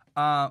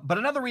 But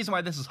another reason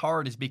why this is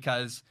hard is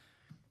because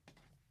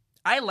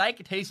I like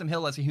Taysom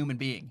Hill as a human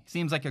being. He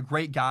seems like a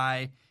great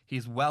guy.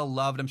 He's well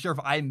loved. I'm sure if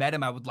I met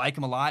him, I would like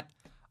him a lot.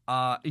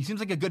 He seems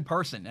like a good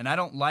person. And I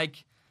don't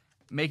like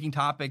making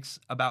topics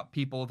about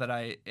people that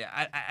I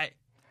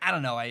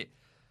don't know.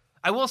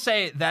 I will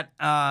say that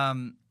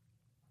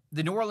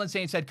the New Orleans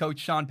Saints head coach,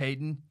 Sean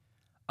Payton,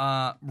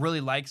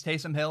 really likes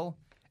Taysom Hill.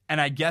 And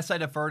I guess I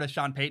defer to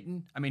Sean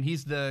Payton. I mean,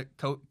 he's the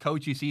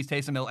coach who sees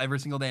Taysom Hill every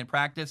single day in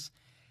practice.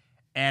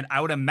 And I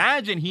would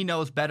imagine he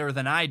knows better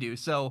than I do.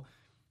 So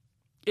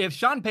if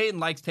Sean Payton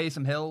likes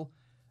Taysom Hill,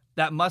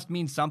 that must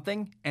mean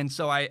something. And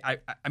so I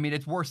mean,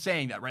 it's worth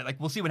saying that, right? Like,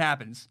 we'll see what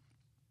happens.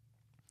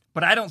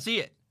 But I don't see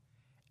it.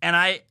 And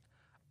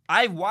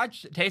I've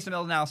watched Taysom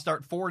Hill now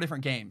start 4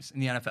 different games in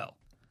the NFL.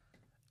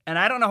 And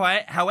I don't know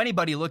how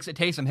anybody looks at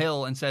Taysom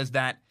Hill and says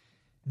that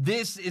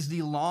this is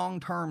the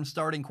long-term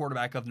starting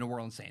quarterback of the New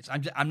Orleans Saints.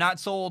 I'm not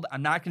sold.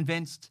 I'm not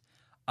convinced.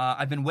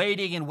 I've been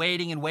waiting and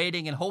waiting and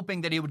waiting and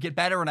hoping that he would get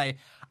better. And I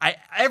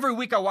every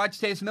week I watch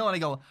Taysom Hill and I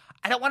go,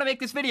 I don't want to make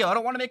this video. I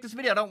don't want to make this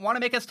video. I don't want to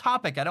make this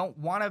topic. I don't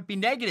want to be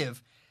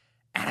negative.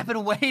 And I've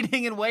been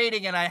waiting and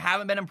waiting and I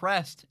haven't been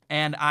impressed.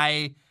 And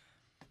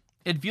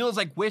it feels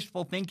like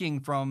wishful thinking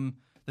from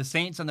the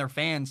Saints and their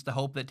fans to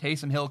hope that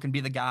Taysom Hill can be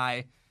the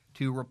guy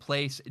to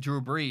replace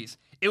Drew Brees.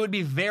 It would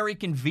be very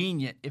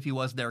convenient if he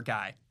was their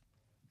guy.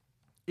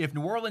 If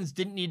New Orleans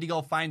didn't need to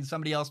go find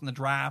somebody else in the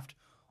draft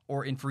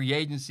or in free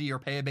agency or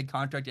pay a big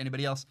contract to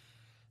anybody else,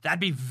 that'd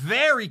be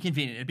very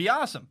convenient. It'd be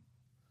awesome.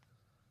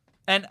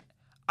 And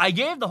I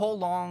gave the whole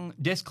long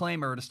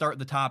disclaimer to start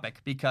the topic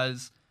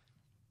because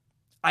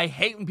I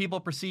hate when people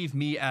perceive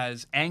me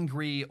as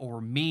angry or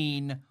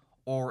mean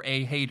or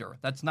a hater.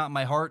 That's not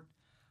my heart.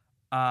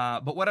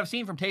 But what I've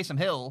seen from Taysom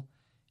Hill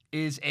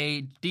is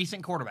a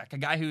decent quarterback, a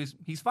guy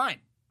he's fine.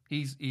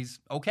 He's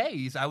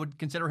okay. I would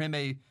consider him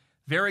a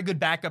very good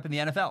backup in the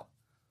NFL.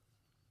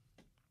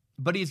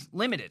 But he's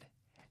limited.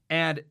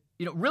 And,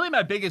 really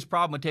my biggest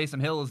problem with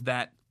Taysom Hill is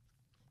that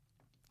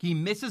he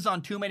misses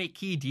on too many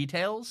key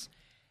details,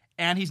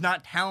 and he's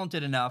not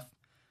talented enough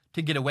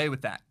to get away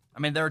with that. I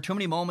mean, there are too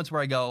many moments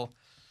where I go,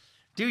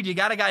 dude, you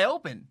got a guy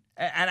open.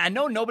 And I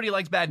know nobody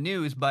likes bad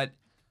news, but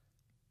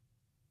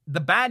the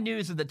bad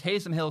news is that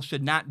Taysom Hill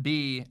should not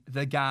be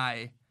the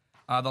guy,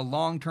 the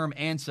long-term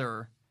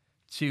answer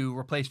to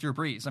replace Drew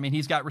Brees. I mean,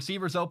 he's got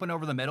receivers open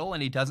over the middle,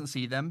 and he doesn't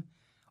see them,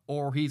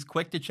 or he's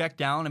quick to check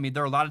down. I mean,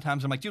 there are a lot of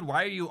times I'm like, dude,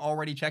 why are you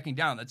already checking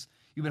down?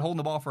 You've been holding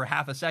the ball for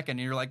half a second,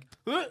 and you're like,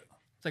 ugh.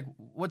 It's like,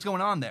 what's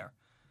going on there?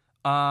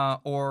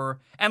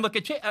 And look,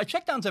 a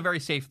checkdown's a very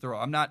safe throw.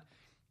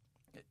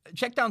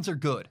 Checkdowns are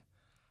good.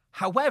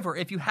 However,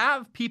 if you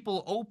have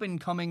people open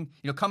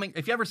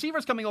if you have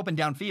receivers coming open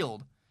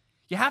downfield,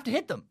 you have to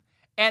hit them.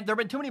 And there have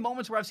been too many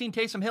moments where I've seen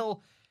Taysom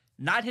Hill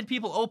not hit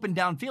people open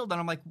downfield, and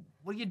I'm like,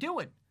 what are you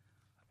doing?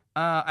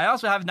 I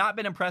also have not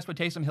been impressed with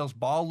Taysom Hill's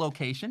ball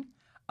location.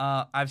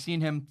 I've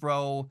seen him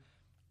throw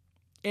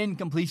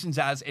incompletions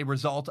as a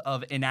result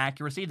of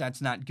inaccuracy.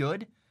 That's not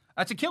good.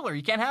 That's a killer.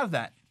 You can't have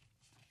that.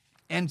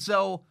 And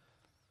so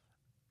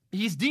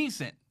he's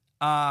decent.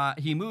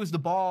 He moves the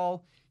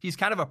ball. He's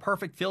kind of a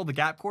perfect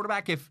fill-the-gap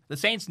quarterback. If the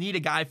Saints need a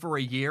guy for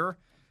a year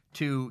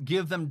to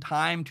give them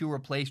time to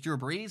replace Drew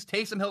Brees,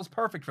 Taysom Hill's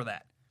perfect for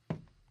that.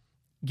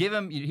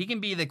 He can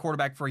be the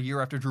quarterback for a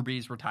year after Drew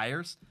Brees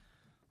retires.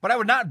 But I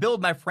would not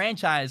build my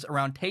franchise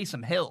around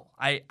Taysom Hill.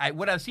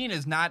 What I've seen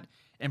is not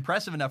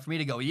impressive enough for me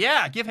to go,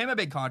 yeah, give him a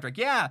big contract.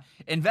 Yeah,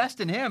 invest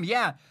in him.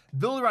 Yeah,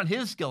 build around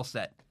his skill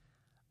set.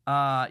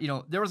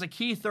 There was a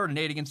key 3rd and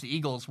 8 against the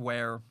Eagles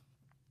where,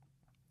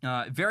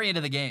 very end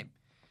of the game,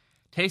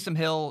 Taysom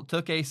Hill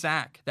took a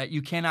sack that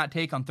you cannot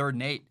take on 3rd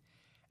and 8,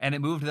 and it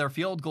moved their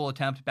field goal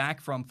attempt back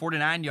from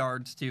 49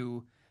 yards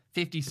to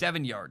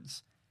 57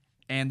 yards.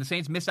 And the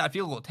Saints missed that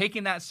field goal.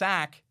 Taking that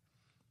sack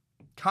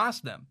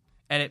cost them,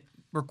 and it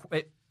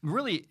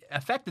really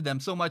affected them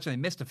so much that they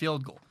missed a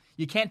field goal.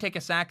 You can't take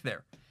a sack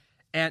there.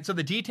 And so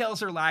the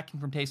details are lacking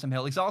from Taysom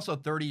Hill. He's also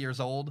 30 years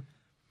old.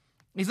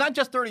 He's not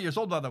just 30 years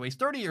old, by the way. He's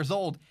 30 years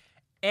old,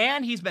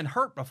 and he's been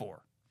hurt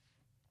before.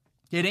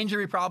 He had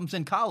injury problems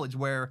in college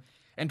where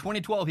in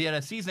 2012 he had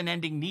a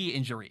season-ending knee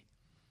injury.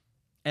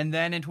 And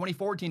then in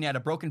 2014 he had a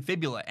broken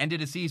fibula,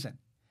 ended his season.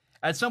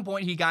 At some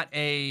point, he got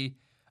an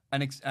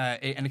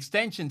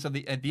extension. So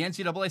the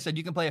NCAA said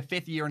you can play a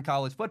fifth year in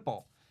college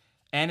football.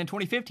 And in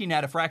 2015, he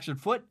had a fractured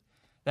foot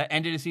that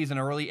ended his season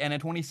early. And in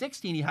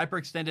 2016, he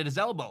hyperextended his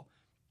elbow.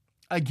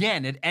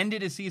 Again, it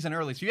ended his season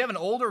early. So you have an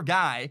older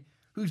guy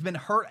who's been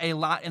hurt a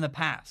lot in the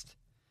past.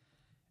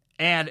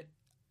 And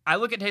I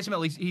look at Taysom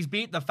Hill. He's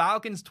beat the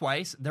Falcons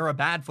twice. They're a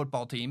bad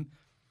football team.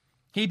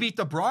 He beat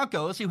the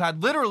Broncos, who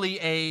had literally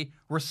a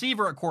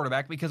receiver at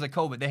quarterback because of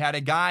COVID. They had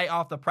a guy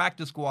off the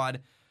practice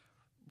squad,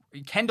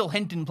 Kendall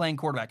Hinton, playing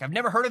quarterback. I've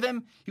never heard of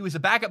him. He was a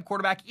backup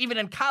quarterback, even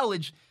in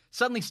college,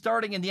 suddenly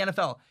starting in the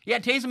NFL. Yeah,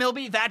 Taysom Hill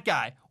beat that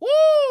guy.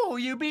 Woo!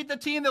 You beat the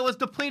team that was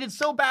depleted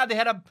so bad they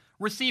had a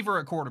receiver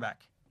at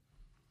quarterback.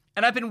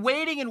 And I've been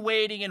waiting and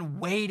waiting and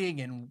waiting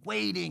and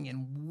waiting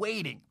and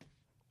waiting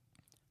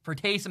for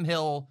Taysom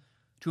Hill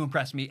to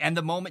impress me, and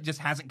the moment just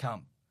hasn't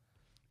come.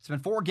 It's been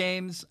 4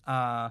 games,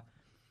 and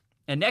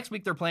next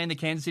week they're playing the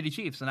Kansas City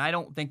Chiefs, and I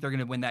don't think they're going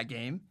to win that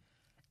game.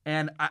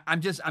 And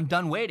I'm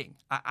done waiting.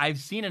 I've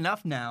seen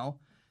enough now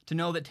to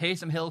know that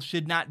Taysom Hill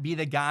should not be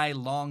the guy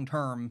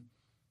long-term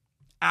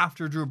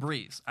after Drew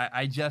Brees.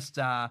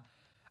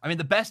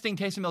 The best thing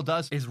Taysom Hill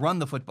does is run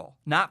the football,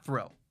 not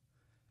throw.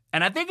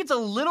 And I think it's a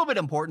little bit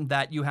important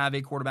that you have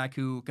a quarterback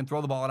who can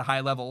throw the ball at a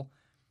high level.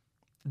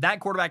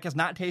 That quarterback is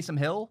not Taysom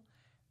Hill.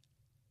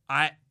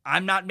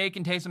 I'm not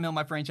making Taysom Hill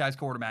my franchise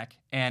quarterback.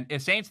 And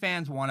if Saints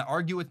fans want to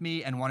argue with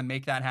me and want to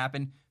make that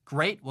happen,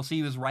 great. We'll see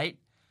who's right.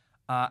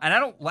 And I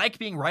don't like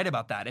being right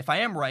about that. If I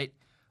am right,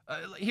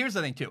 here's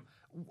the thing too.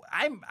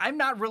 I'm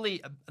not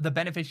really the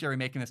beneficiary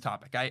making this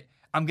topic.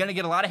 I'm going to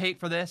get a lot of hate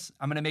for this.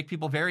 I'm going to make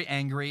people very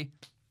angry.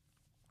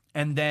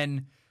 And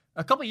then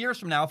a couple of years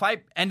from now, if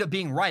I end up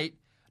being right,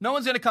 no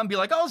one's going to come be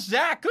like, oh,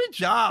 Zach, good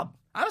job.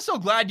 I'm so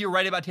glad you're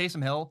right about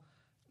Taysom Hill.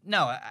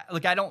 No,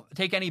 I don't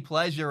take any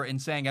pleasure in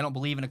saying I don't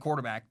believe in a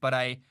quarterback, but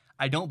I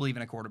don't believe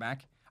in a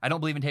quarterback. I don't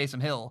believe in Taysom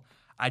Hill.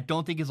 I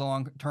don't think he's a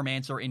long-term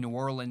answer in New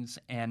Orleans,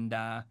 and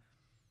I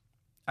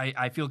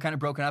feel kind of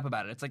broken up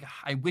about it. It's like,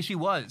 I wish he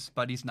was,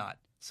 but he's not.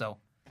 So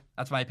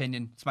that's my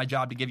opinion. It's my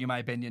job to give you my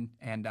opinion,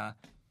 and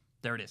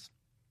there it is.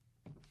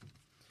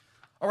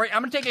 All right,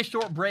 I'm going to take a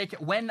short break.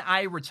 When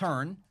I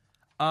return,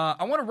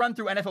 I want to run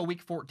through NFL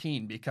Week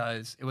 14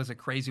 because it was a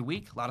crazy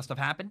week. A lot of stuff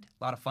happened.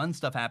 A lot of fun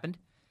stuff happened.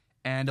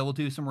 And we'll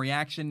do some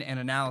reaction and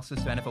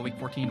analysis to NFL Week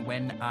 14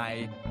 when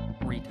I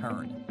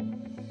return.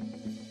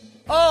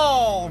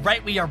 All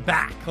right, we are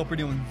back. Hope we're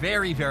doing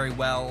very, very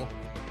well.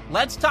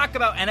 Let's talk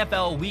about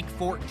NFL Week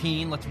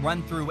 14. Let's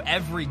run through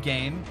every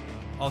game.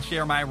 I'll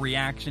share my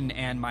reaction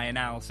and my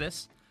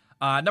analysis.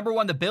 Number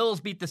 1, the Bills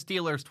beat the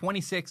Steelers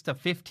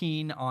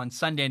 26-15 on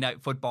Sunday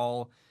Night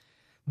Football.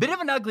 Bit of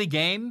an ugly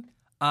game.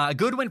 A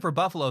good win for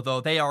Buffalo, though.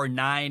 They are they're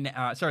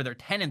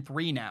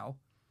 10-3 now.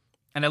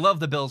 And I love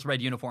the Bills'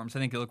 red uniforms. I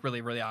think they look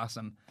really, really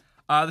awesome.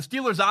 The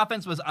Steelers'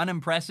 offense was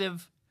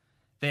unimpressive.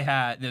 They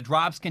had the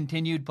drops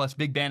continued, plus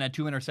Big Ben had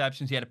 2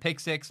 interceptions. He had a pick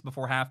 6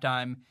 before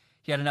halftime.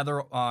 He had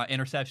another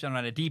interception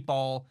on a deep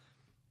ball.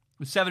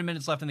 With 7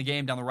 minutes left in the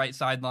game down the right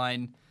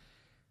sideline.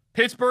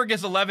 Pittsburgh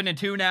is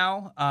 11-2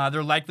 now.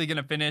 They're likely going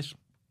to finish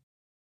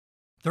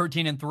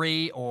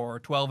 13-3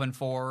 or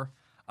 12-4.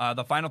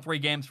 The final 3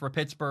 games for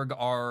Pittsburgh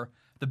are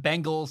the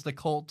Bengals, the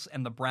Colts,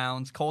 and the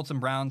Browns. Colts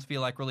and Browns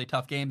feel like really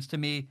tough games to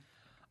me.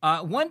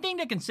 One thing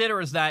to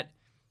consider is that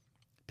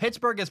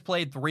Pittsburgh has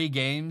played 3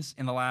 games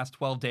in the last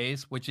 12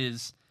 days, which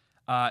is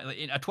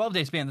in a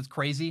 12-day span. That's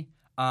crazy.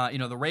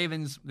 The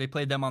Ravens, they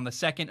played them on the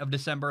 2nd of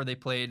December. They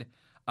played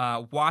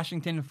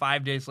Washington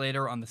 5 days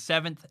later on the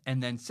 7th,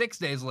 and then 6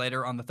 days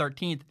later on the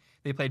 13th,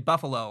 they played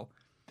Buffalo.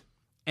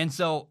 And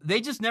so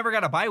they just never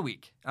got a bye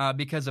week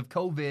because of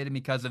COVID and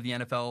because of the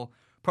NFL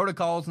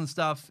protocols and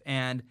stuff,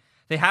 and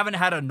they haven't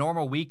had a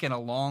normal week in a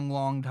long,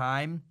 long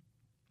time.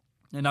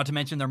 And not to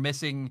mention they're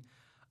missing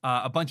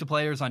a bunch of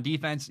players on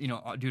defense,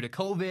 due to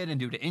COVID and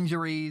due to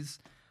injuries.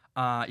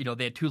 They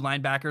had 2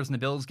 linebackers in the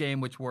Bills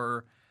game, which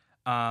were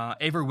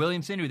Avery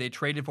Williamson, who they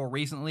traded for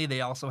recently. They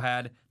also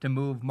had to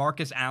move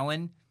Marcus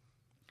Allen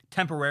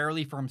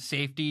temporarily from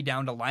safety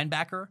down to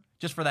linebacker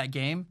just for that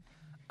game.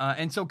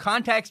 And so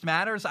context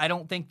matters. I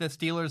don't think the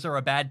Steelers are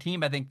a bad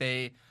team. I think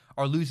they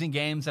are losing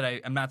games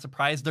that I'm not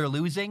surprised they're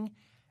losing.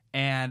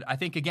 And I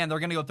think, again, they're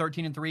going to go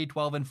 13-3,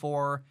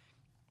 12-4.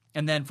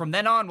 And then from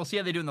then on, we'll see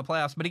how they do in the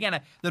playoffs. But again,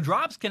 the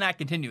drops cannot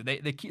continue.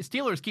 The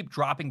Steelers keep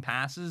dropping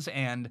passes,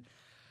 and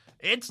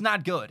it's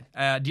not good.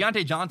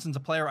 Deontay Johnson's a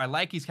player I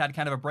like. He's had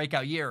kind of a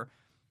breakout year.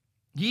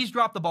 He's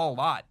dropped the ball a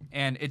lot,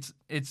 and it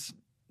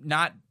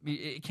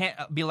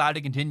can't be allowed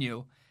to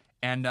continue.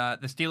 And the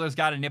Steelers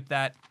got to nip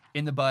that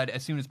in the bud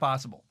as soon as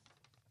possible.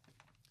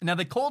 Now,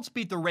 the Colts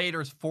beat the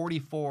Raiders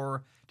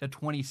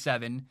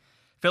 44-27.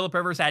 Phillip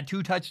Rivers had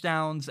 2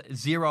 touchdowns,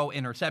 0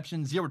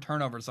 interceptions, 0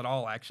 turnovers at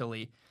all,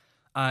 actually.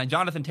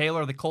 Jonathan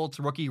Taylor, the Colts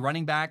rookie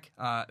running back,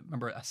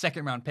 remember a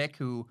 2nd-round pick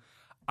who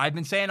I've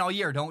been saying all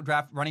year, don't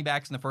draft running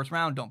backs in the first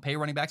round, don't pay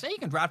running backs. Hey, you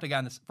can draft a guy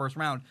in the first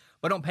round,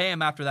 but don't pay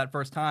him after that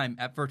first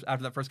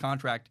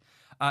contract.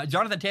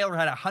 Jonathan Taylor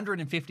had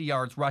 150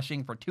 yards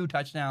rushing for 2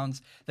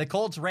 touchdowns. The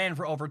Colts ran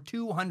for over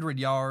 200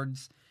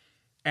 yards.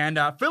 And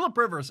Phillip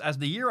Rivers, as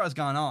the year has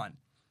gone on,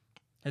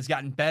 has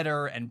gotten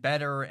better and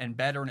better and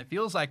better. And it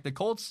feels like the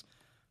Colts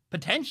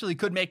potentially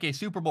could make a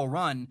Super Bowl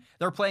run.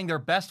 They're playing their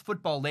best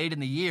football late in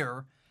the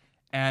year,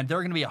 and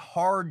they're going to be a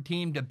hard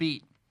team to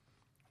beat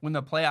when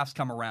the playoffs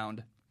come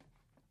around.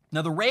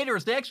 Now, the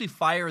Raiders, they actually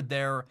fired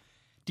their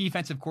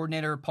defensive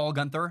coordinator, Paul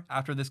Guenther,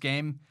 after this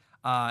game.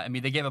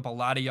 They gave up a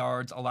lot of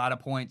yards, a lot of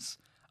points.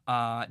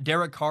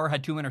 Derek Carr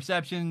had 2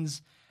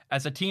 interceptions.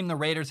 As a team, the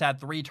Raiders had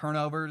 3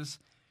 turnovers.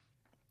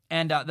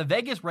 And the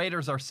Vegas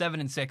Raiders are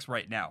 7-6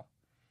 right now.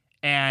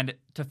 And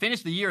to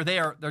finish the year,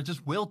 they're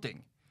just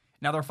wilting.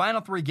 Now, their final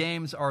 3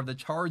 games are the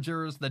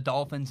Chargers, the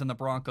Dolphins, and the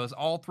Broncos.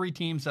 All 3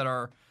 teams that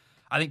are,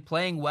 I think,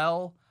 playing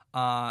well. They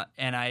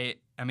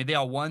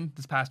all won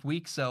this past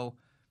week. So,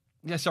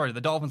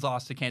 the Dolphins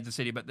lost to Kansas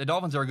City, but the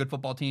Dolphins are a good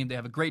football team. They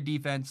have a great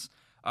defense.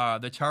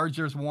 The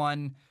Chargers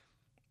won.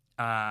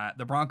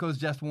 The Broncos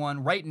just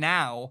won. Right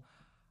now,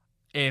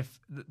 if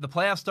the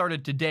playoffs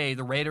started today,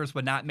 the Raiders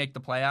would not make the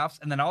playoffs.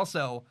 And then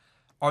also,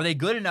 are they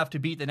good enough to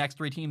beat the next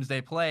 3 teams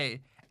they play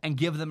and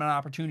give them an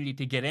opportunity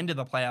to get into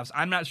the playoffs?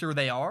 I'm not sure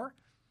they are.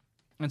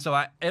 And so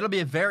it'll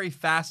be a very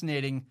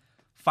fascinating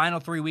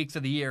final 3 weeks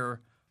of the year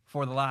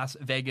for the Las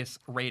Vegas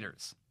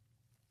Raiders.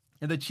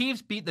 And the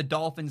Chiefs beat the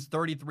Dolphins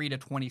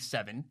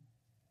 33-27.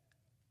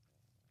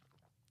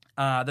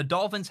 The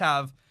Dolphins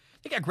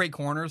they got great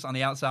corners on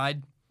the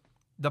outside.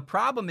 The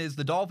problem is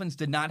the Dolphins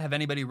did not have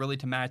anybody really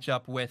to match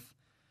up with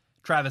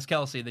Travis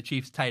Kelce, the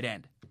Chiefs' tight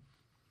end.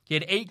 He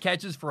had 8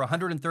 catches for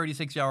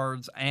 136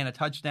 yards and a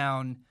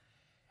touchdown.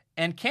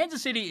 And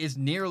Kansas City is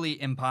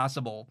nearly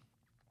impossible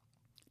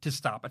to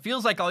stop. It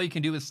feels like all you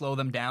can do is slow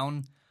them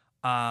down.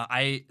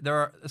 There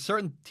are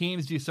certain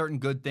teams do certain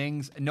good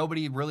things, and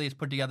nobody really has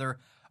put together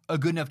a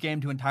good enough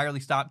game to entirely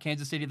stop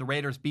Kansas City. The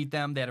Raiders beat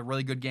them. They had a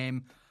really good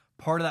game.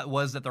 Part of that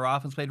was that their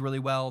offense played really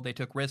well. They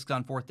took risks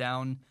on 4th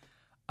down.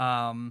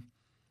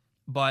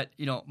 But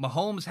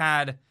Mahomes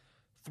had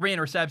 3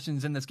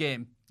 interceptions in this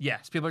game.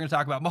 Yes, people are going to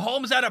talk about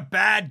Mahomes had a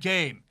bad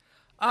game.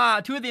 2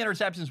 of the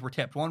interceptions were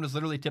tipped. One was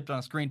literally tipped on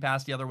a screen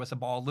pass. The other was a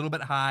ball a little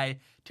bit high,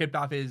 tipped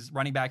off his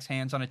running back's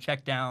hands on a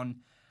check down.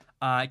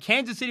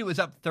 Kansas City was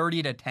up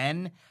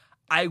 30-10.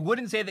 I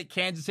wouldn't say that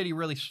Kansas City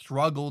really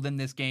struggled in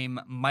this game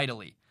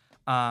mightily.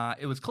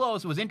 It was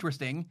close. It was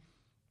interesting.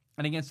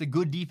 And against a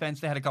good defense,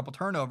 they had a couple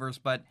turnovers.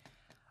 But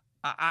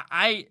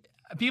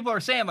people are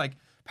saying, like,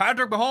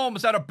 Patrick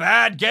Mahomes had a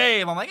bad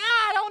game. I'm like,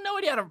 I don't know.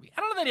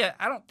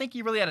 I don't think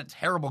he really had a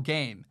terrible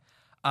game.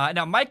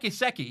 Now, Mike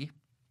Gesicki,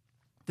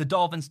 the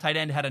Dolphins tight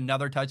end, had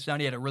another touchdown.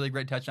 He had a really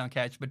great touchdown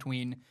catch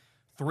between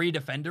 3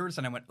 defenders.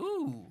 And I went,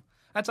 ooh,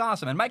 that's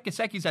awesome. And Mike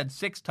Gesicki's had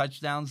 6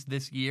 touchdowns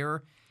this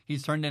year.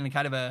 He's turned into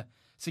kind of a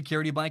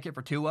security blanket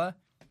for Tua.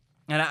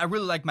 And I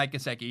really like Mike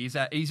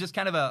Gesicki. He's just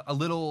kind of a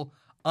little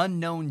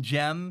unknown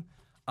gem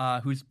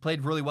who's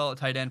played really well at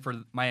tight end for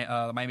the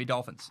Miami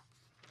Dolphins.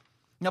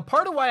 Now,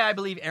 part of why I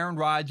believe Aaron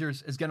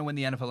Rodgers is going to win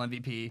the NFL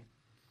MVP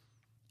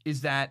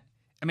is that,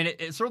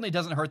 it certainly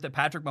doesn't hurt that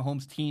Patrick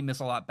Mahomes' team is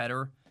a lot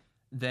better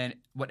than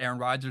what Aaron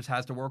Rodgers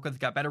has to work with. He's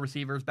got better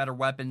receivers, better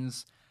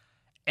weapons.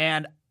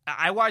 And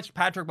I watched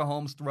Patrick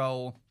Mahomes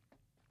throw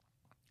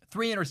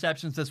 3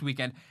 interceptions this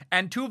weekend,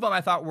 and 2 of them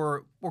I thought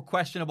were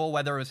questionable,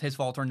 whether it was his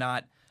fault or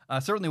not.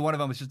 Certainly one of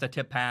them was just a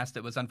tip pass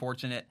that was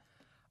unfortunate.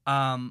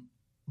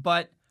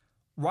 But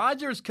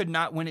Rodgers could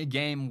not win a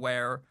game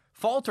where,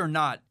 fault or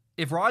not,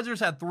 if Rodgers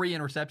had 3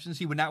 interceptions,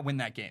 he would not win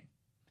that game.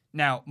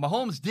 Now,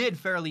 Mahomes did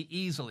fairly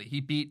easily.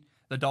 He beat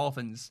the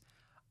Dolphins.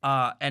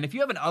 And if you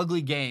have an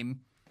ugly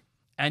game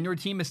and your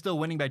team is still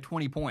winning by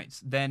 20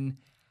 points, then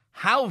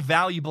how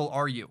valuable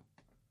are you?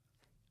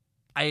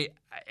 It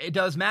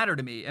does matter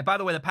to me. And by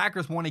the way, the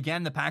Packers won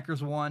again. The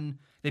Packers won.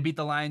 They beat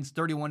the Lions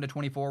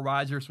 31-24.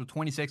 Rodgers was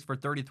 26 for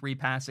 33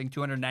 passing,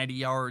 290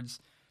 yards,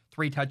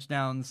 3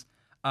 touchdowns.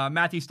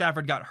 Matthew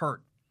Stafford got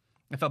hurt.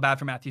 I felt bad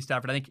for Matthew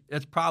Stafford. I think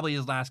it's probably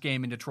his last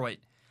game in Detroit.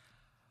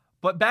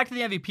 But back to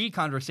the MVP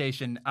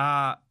conversation.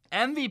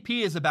 MVP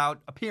is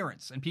about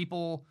appearance. And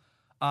people,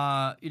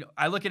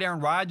 I look at Aaron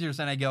Rodgers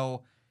and I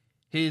go,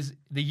 the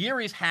year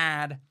he's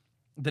had,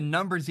 the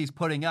numbers he's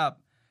putting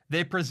up,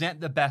 they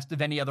present the best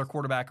of any other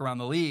quarterback around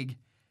the league.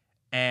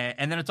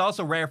 And then it's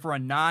also rare for a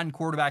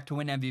non-quarterback to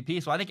win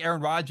MVP. So I think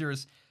Aaron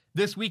Rodgers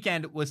this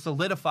weekend was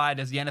solidified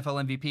as the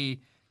NFL MVP.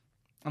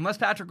 Unless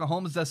Patrick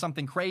Mahomes does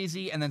something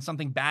crazy and then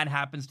something bad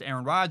happens to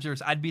Aaron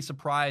Rodgers, I'd be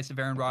surprised if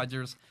Aaron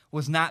Rodgers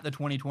was not the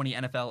 2020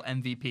 NFL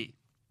MVP.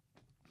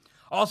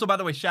 Also, by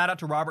the way, shout out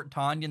to Robert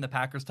Tonyan, the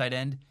Packers tight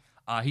end.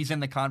 He's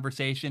in the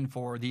conversation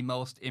for the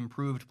most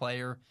improved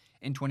player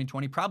in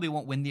 2020. Probably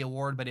won't win the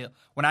award, but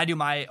when I do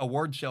my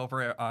award show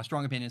for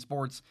Strong Opinion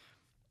Sports,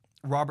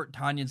 Robert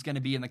Tonyan's going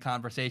to be in the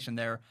conversation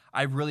there.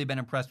 I've really been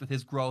impressed with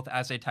his growth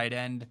as a tight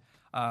end.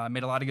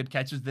 Made a lot of good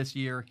catches this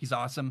year. He's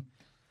awesome.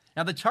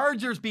 Now, the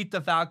Chargers beat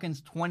the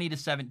Falcons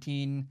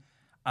 20-17.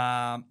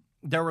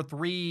 There were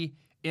 3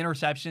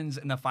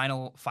 interceptions in the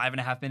final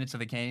 5.5 minutes of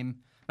the game.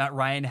 Matt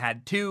Ryan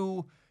had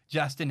 2.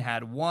 Justin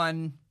had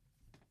 1.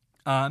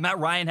 Matt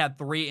Ryan had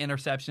 3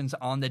 interceptions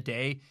on the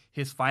day.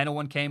 His final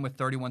one came with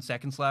 31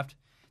 seconds left.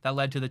 that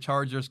led to the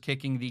Chargers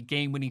kicking the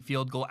game-winning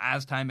field goal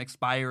as time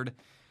expired.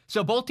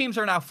 So both teams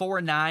are now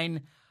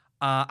 4-9.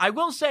 I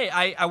will say,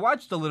 I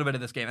watched a little bit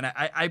of this game, and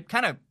I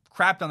kind of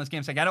crapped on this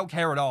game, saying I don't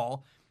care at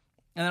all.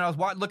 And then I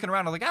was looking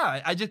around, I was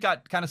like, I just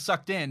got kind of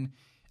sucked in.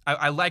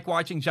 I like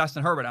watching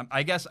Justin Herbert.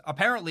 I guess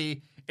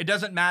apparently it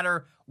doesn't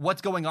matter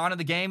what's going on in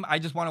the game. I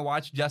just want to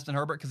watch Justin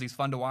Herbert because he's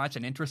fun to watch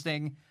and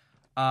interesting.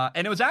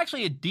 And it was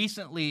actually a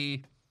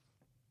decently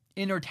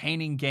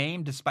entertaining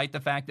game, despite the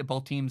fact that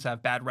both teams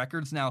have bad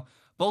records. Now,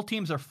 both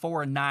teams are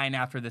 4-9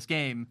 after this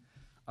game,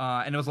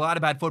 and it was a lot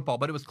of bad football,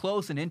 but it was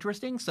close and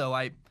interesting. So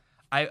I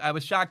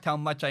was shocked how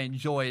much I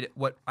enjoyed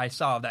what I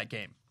saw of that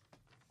game.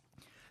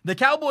 The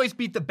Cowboys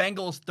beat the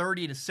Bengals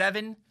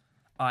 30-7.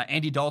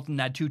 Andy Dalton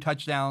had 2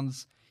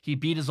 touchdowns. He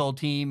beat his old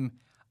team.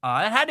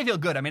 It had to feel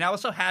good. I mean, I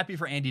was so happy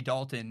for Andy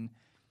Dalton,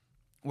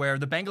 where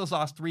the Bengals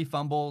lost 3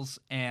 fumbles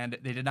and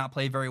they did not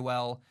play very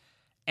well.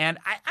 And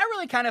I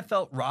really kind of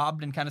felt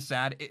robbed and kind of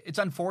sad. It's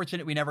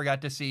unfortunate we never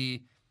got to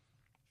see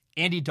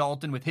Andy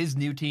Dalton with his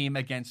new team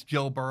against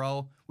Joe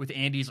Burrow with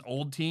Andy's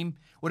old team.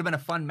 Would have been a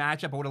fun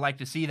matchup. I would have liked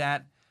to see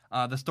that.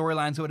 The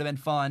storylines would have been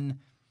fun.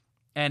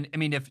 And, I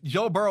mean, if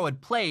Joe Burrow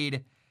had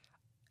played,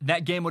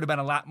 that game would have been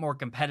a lot more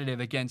competitive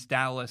against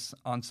Dallas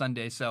on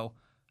Sunday. So,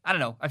 I don't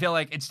know. I feel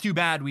like it's too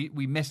bad we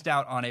missed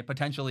out on a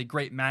potentially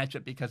great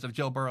matchup because of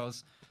Joe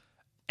Burrow's,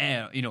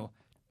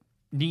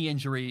 knee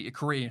injury,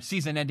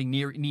 season-ending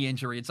knee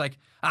injury. It's like,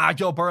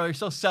 Joe Burrow, you're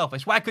so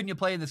selfish. Why couldn't you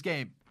play in this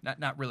game?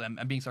 Not really.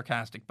 I'm being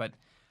sarcastic, but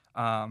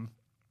I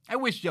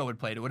wish Joe had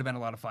played. It would have been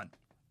a lot of fun.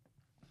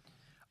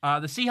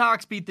 The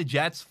Seahawks beat the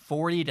Jets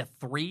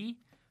 40-3.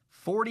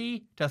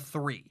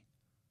 40-3.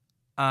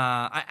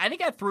 I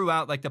think I threw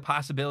out like the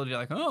possibility,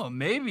 like,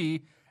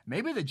 maybe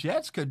the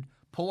Jets could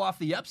pull off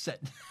the upset.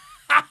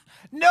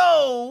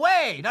 No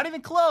way, not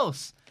even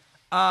close.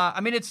 I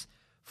mean, it's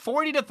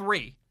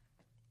 40-3,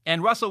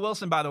 and Russell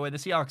Wilson, by the way, the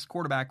Seahawks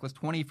quarterback, was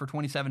 20 for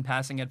 27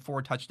 passing, had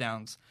 4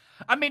 touchdowns.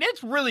 I mean,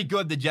 it's really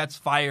good the Jets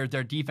fired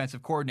their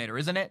defensive coordinator,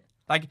 isn't it?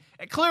 Like,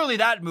 clearly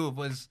that move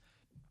was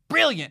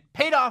brilliant,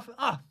 paid off.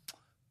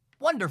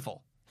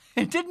 Wonderful.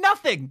 It did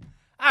nothing.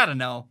 I don't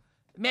know.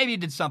 Maybe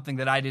it did something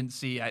that I didn't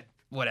see.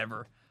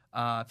 Whatever.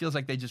 Feels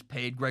like they just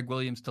paid Greg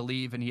Williams to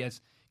leave, and he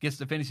gets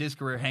to finish his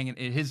career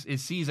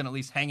his season at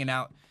least hanging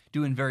out,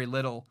 doing very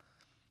little.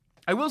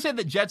 I will say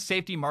that Jets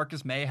safety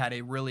Marcus May had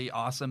a really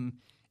awesome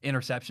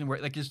interception where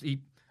a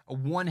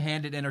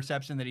one-handed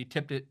interception that he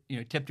tipped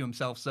to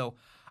himself. So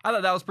I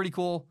thought that was pretty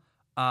cool.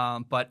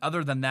 But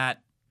other than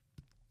that,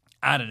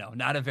 I don't know,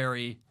 not a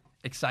very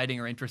exciting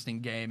or interesting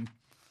game.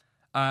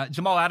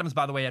 Jamal Adams,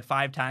 by the way, had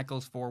 5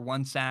 tackles for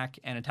 1 sack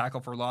and a tackle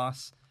for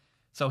loss.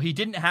 So he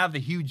didn't have the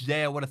huge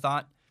day I would have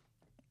thought.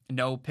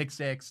 No pick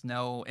six,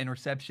 no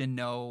interception,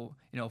 no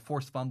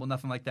forced fumble,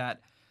 nothing like that.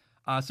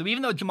 So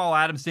even though Jamal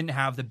Adams didn't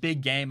have the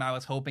big game I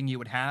was hoping he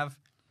would have,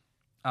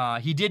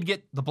 he did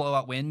get the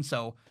blowout win.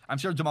 So I'm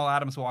sure Jamal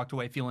Adams walked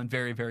away feeling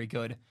very, very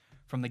good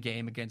from the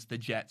game against the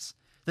Jets.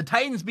 The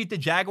Titans beat the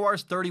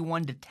Jaguars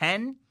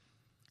 31-10.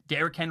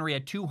 Derrick Henry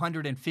had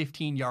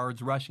 215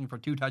 yards rushing for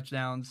 2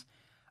 touchdowns.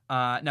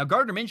 Now,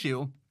 Gardner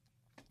Minshew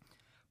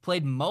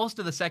played most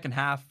of the second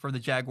half for the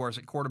Jaguars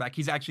at quarterback.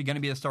 He's actually going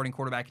to be the starting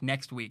quarterback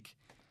next week.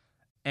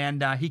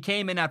 And he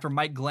came in after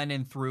Mike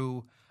Glennon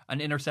threw an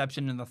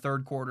interception in the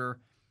third quarter.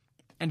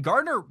 And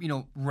Gardner,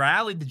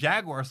 rallied the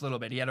Jaguars a little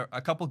bit. He had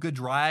a couple good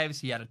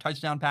drives. He had a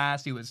touchdown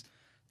pass. He was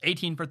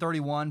 18 for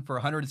 31 for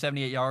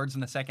 178 yards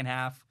in the second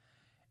half.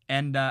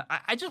 And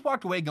I just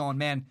walked away going,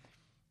 man,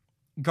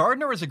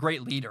 Gardner is a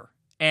great leader.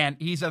 And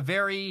he's a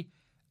very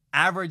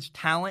average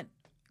talent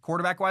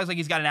quarterback-wise. Like,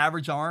 he's got an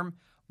average arm,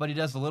 but he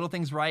does the little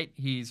things right.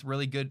 He's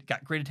really good,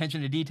 got great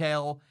attention to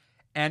detail.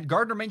 And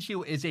Gardner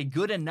Minshew is a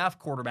good enough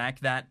quarterback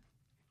that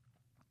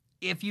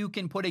if you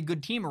can put a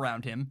good team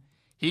around him,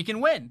 he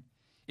can win.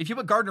 If you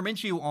put Gardner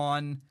Minshew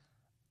on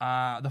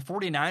the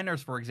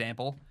 49ers, for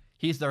example,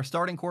 he's their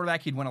starting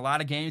quarterback. He'd win a lot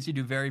of games. He'd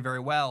do very, very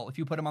well. If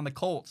you put him on the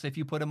Colts, if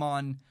you put him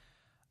on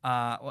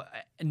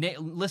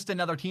list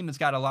another team that's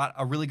got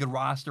a really good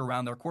roster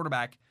around their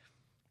quarterback,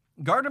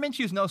 Gardner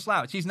Minshew's no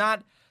slouch. He's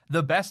not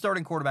the best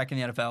starting quarterback in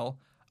the NFL.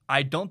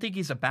 I don't think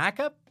he's a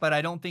backup, but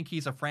I don't think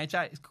he's a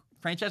franchise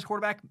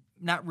quarterback.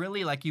 Not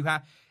really. Like,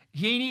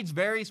 he needs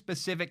very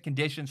specific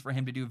conditions for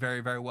him to do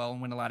very, very well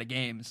and win a lot of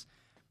games.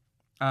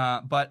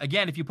 But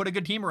again, if you put a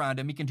good team around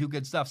him, he can do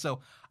good stuff.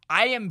 So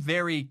I am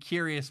very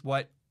curious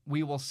what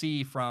we will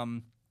see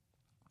from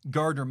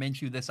Gardner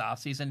Minshew this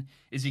offseason.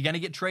 Is he going to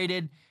get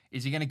traded?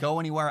 Is he going to go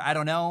anywhere? I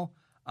don't know.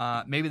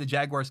 Maybe the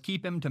Jaguars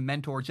keep him to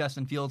mentor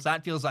Justin Fields.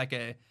 That feels like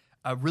a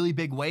really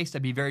big waste.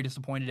 I'd be very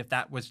disappointed if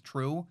that was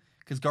true,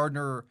 because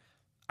Gardner,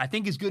 I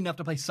think, is good enough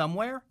to play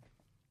somewhere.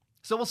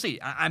 So we'll see.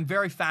 I'm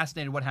very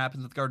fascinated what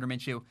happens with Gardner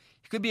Minshew.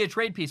 He could be a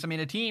trade piece. I mean,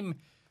 a team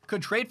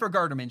could trade for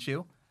Gardner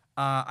Minshew.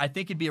 I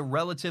think it'd be a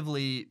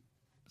relatively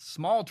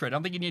small trade. I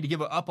don't think you need to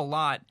give up a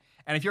lot.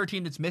 And if you're a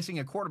team that's missing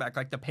a quarterback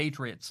like the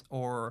Patriots,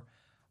 or,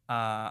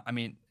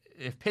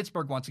 if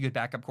Pittsburgh wants a good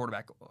backup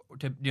quarterback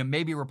to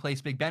maybe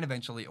replace Big Ben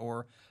eventually,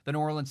 or the New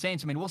Orleans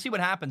Saints, we'll see what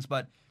happens.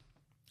 But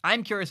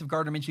I'm curious if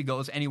Gardner Minshew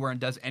goes anywhere and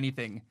does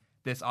anything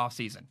this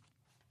offseason.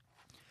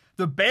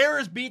 The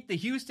Bears beat the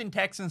Houston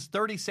Texans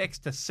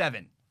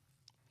 36-7.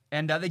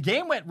 And the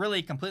game went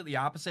really completely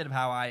opposite of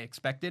how I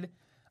expected.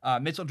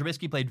 Mitchell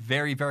Trubisky played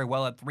very, very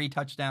well at 3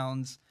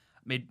 touchdowns,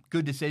 made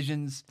good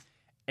decisions.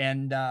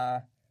 And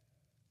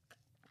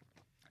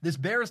this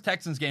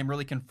Bears-Texans game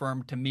really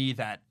confirmed to me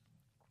that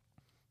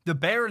the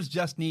Bears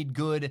just need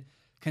good,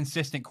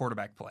 consistent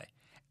quarterback play.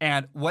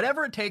 And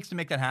whatever it takes to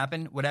make that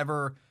happen,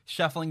 whatever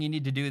shuffling you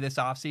need to do this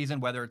offseason,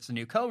 whether it's a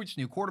new coach,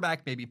 new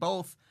quarterback, maybe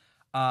both,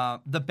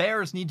 the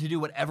Bears need to do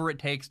whatever it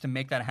takes to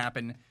make that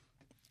happen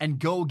and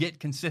go get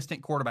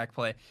consistent quarterback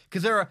play.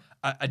 Because they're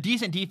a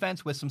decent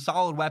defense with some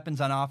solid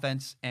weapons on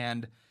offense,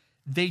 and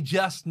they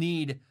just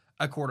need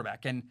a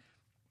quarterback. And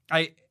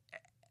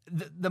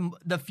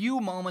the few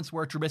moments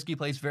where Trubisky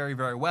plays very,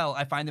 very well,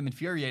 I find them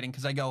infuriating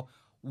because I go,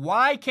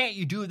 why can't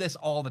you do this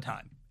all the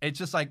time? It's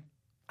just like,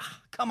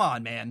 come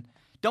on, man.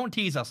 Don't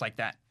tease us like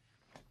that.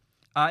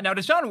 Now,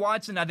 Deshaun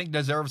Watson, I think,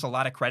 deserves a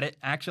lot of credit,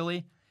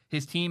 actually.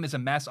 His team is a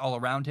mess all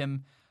around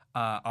him.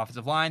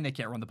 Offensive line, they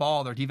can't run the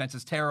ball. Their defense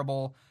is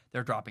terrible.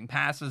 They're dropping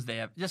passes.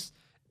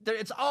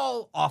 It's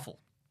all awful.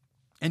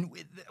 And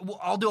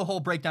I'll do a whole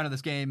breakdown of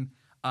this game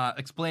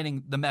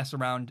explaining the mess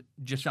around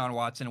Deshaun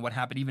Watson and what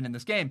happened even in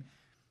this game.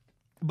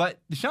 But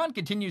Deshaun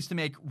continues to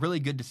make really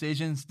good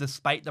decisions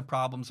despite the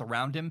problems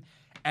around him,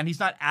 and he's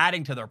not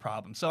adding to their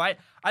problems. So I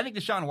think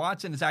Deshaun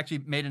Watson has actually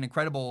made an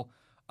incredible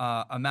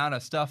amount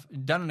of stuff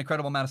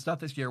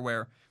this year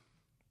where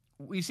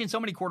we've seen so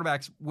many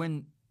quarterbacks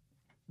when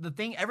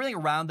everything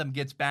around them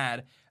gets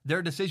bad,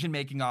 their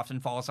decision-making often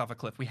falls off a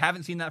cliff. We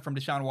haven't seen that from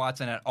Deshaun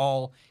Watson at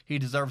all. He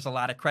deserves a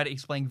lot of credit.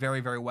 He's playing very,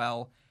 very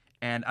well,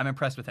 and I'm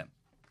impressed with him.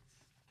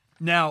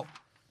 Now,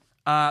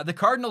 the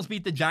Cardinals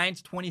beat the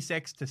Giants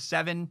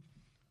 26-7.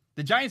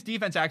 The Giants'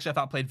 defense actually, I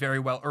thought, played very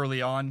well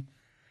early on.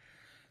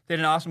 They had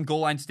an awesome goal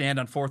line stand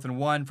on 4th and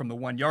 1 from the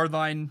 1-yard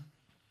line.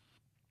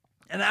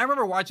 And I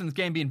remember watching this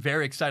game being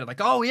very excited.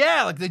 Like, oh,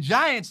 yeah, like the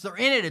Giants, they're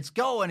in it. It's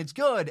going. It's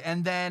good.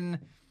 And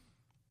then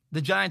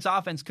the Giants'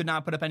 offense could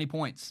not put up any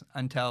points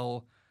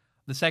until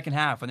the second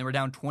half when they were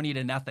down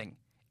 20-0.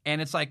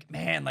 And it's like,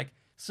 man, like,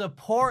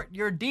 support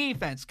your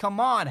defense. Come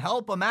on,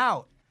 help them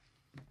out.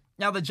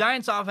 Now, the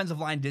Giants' offensive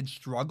line did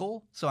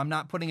struggle, so I'm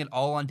not putting it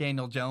all on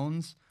Daniel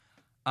Jones.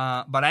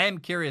 But I am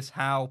curious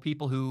how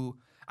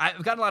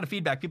I've gotten a lot of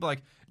feedback. People are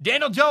like,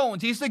 Daniel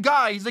Jones, he's the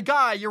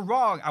guy, you're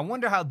wrong. I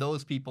wonder how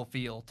those people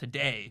feel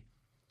today,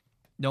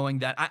 knowing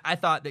that I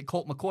thought that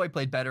Colt McCoy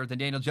played better than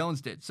Daniel Jones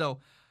did. So,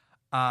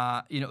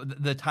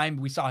 the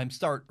time we saw him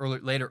start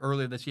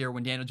earlier this year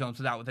when Daniel Jones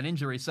was out with an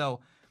injury.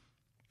 So,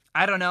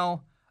 I don't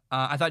know.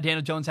 I thought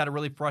Daniel Jones had a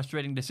really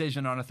frustrating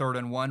decision on a 3rd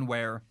and 1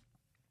 where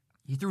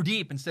he threw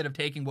deep instead of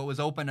taking what was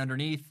open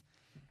underneath.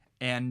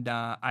 And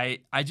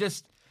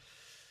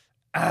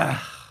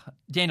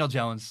Daniel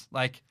Jones,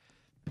 like,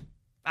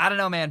 I don't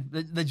know, man.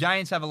 The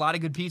Giants have a lot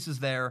of good pieces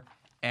there,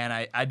 and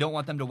I don't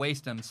want them to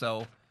waste them.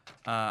 So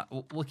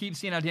we'll keep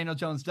seeing how Daniel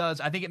Jones does.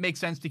 I think it makes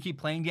sense to keep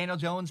playing Daniel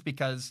Jones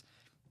because,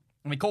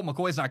 Colt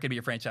McCoy's not going to be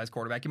a franchise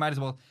quarterback. You might as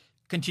well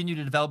continue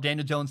to develop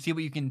Daniel Jones, see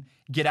what you can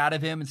get out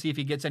of him, and see if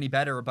he gets any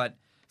better. But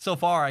so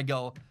far, I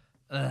go,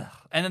 ugh.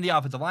 And then the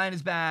offensive line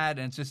is bad,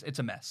 and it's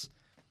a mess.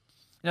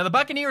 Now, the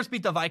Buccaneers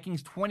beat the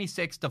Vikings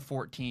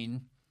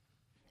 26-14.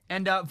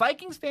 And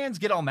Vikings fans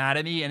get all mad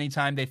at me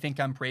anytime they think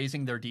I'm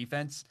praising their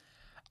defense.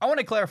 I want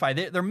to clarify,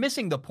 they're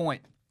missing the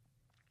point.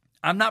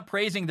 I'm not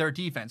praising their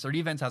defense. Their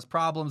defense has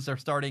problems. They're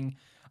starting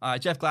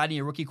Jeff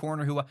Gladney, a rookie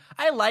corner who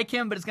I like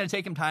him, but it's going to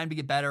take him time to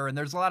get better. And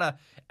there's a lot of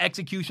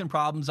execution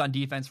problems on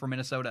defense for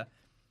Minnesota.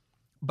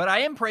 But I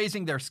am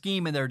praising their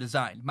scheme and their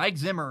design. Mike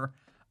Zimmer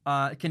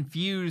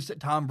confused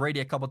Tom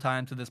Brady a couple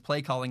times with his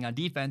play calling on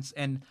defense,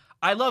 and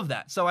I love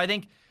that. So I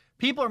think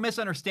people are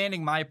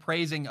misunderstanding my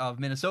praising of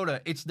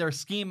Minnesota. It's their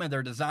scheme and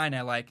their design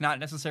I like, not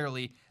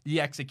necessarily the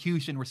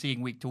execution we're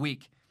seeing week to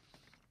week.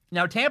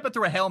 Now, Tampa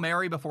threw a Hail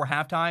Mary before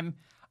halftime.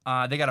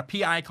 They got a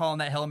PI call on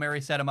that Hail Mary,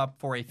 set them up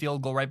for a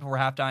field goal right before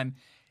halftime.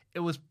 It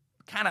was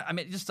kind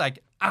of, just like,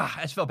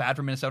 I just felt bad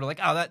for Minnesota. Like,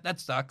 that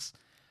sucks.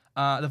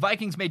 The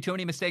Vikings made too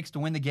many mistakes to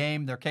win the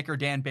game. Their kicker,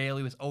 Dan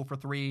Bailey, was 0 for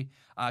 3,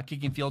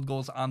 kicking field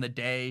goals on the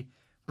day.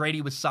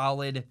 Brady was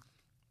solid.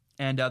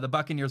 And the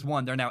Buccaneers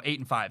won. They're now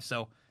 8-5.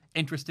 So,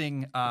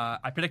 interesting.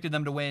 I predicted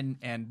them to win,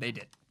 and they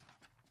did.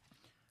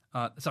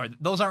 Sorry,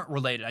 those aren't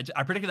related.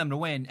 I predicted them to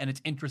win, and it's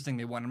interesting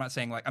they won. I'm not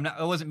saying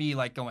it wasn't me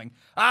going,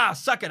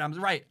 suck it,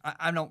 I'm right.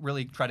 I don't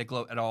really try to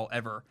gloat at all,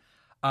 ever.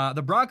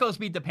 The Broncos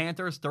beat the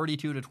Panthers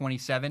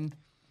 32-27.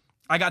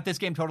 I got this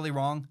game totally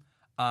wrong.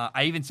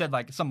 I even said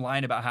some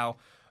line about how,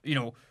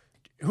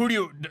 who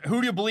do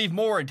you believe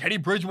more in, Teddy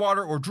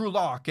Bridgewater or Drew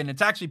Lock? And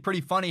it's actually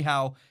pretty funny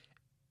how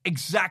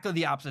exactly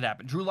the opposite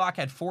happened. Drew Lock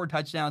had 4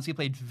 touchdowns. He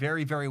played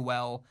very, very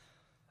well.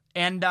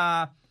 And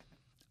I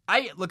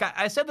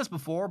said this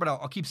before, but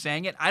I'll keep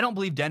saying it. I don't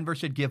believe Denver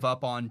should give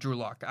up on Drew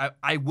Lock.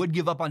 I would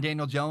give up on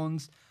Daniel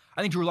Jones.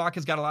 I think Drew Lock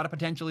has got a lot of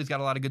potential. He's got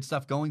a lot of good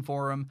stuff going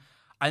for him.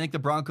 I think the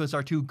Broncos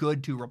are too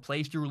good to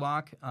replace Drew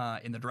Lock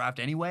in the draft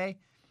anyway.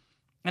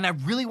 And I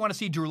really want to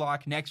see Drew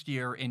Lock next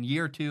year in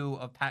year 2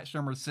 of Pat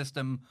Shurmur's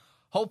system,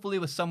 hopefully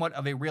with somewhat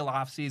of a real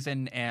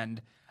offseason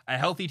and a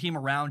healthy team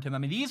around him. I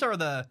mean,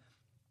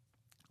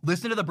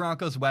 listen to the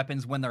Broncos'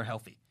 weapons when they're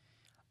healthy.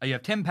 You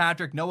have Tim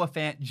Patrick, Noah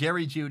Fant,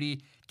 Jerry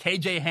Jeudy,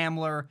 KJ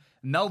Hamler,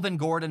 Melvin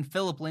Gordon,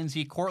 Phillip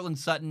Lindsay, Cortland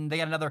Sutton. They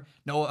got another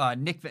Noah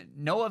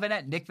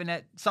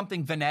Vanette,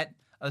 something Vanette,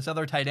 this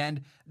other tight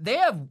end. They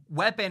have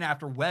weapon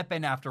after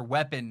weapon after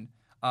weapon,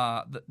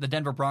 the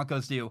Denver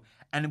Broncos do.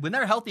 And when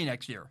they're healthy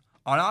next year,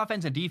 on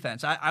offense and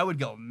defense, I would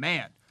go,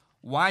 man,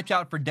 watch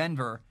out for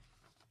Denver.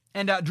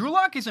 And Drew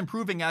Lock is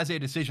improving as a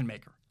decision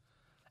maker.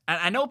 And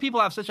I know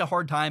people have such a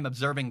hard time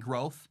observing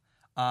growth.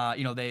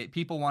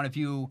 People want to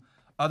view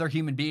other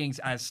human beings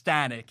as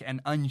static and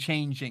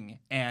unchanging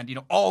and,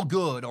 all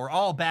good or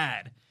all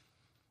bad.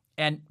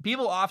 And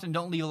people often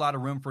don't leave a lot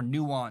of room for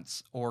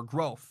nuance or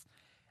growth.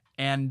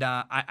 And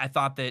I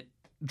thought that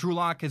Drew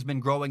Lock has been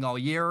growing all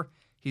year.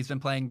 He's been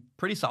playing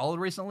pretty solid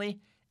recently.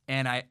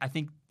 And I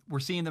think we're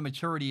seeing the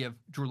maturity of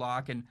Drew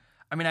Lock. And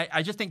I mean,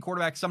 I just think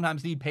quarterbacks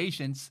sometimes need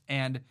patience,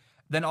 and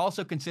then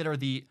also consider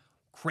the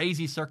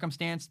crazy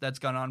circumstance that's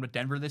gone on with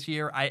Denver this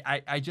year.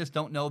 I just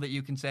don't know that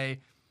you can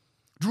say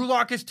Drew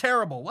Lock is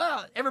terrible.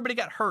 Well, everybody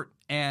got hurt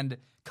and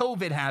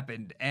COVID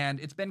happened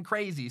and it's been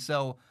crazy.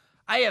 So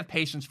I have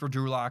patience for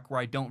Drew Lock where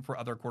I don't for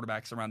other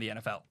quarterbacks around the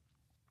NFL.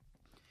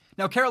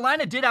 Now,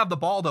 Carolina did have the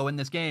ball, though, in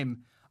this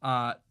game.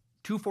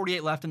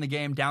 2:48 left in the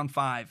game, down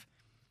 5.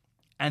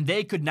 And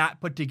they could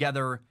not put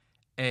together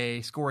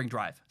a scoring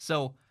drive.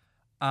 So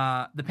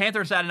the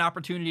Panthers had an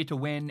opportunity to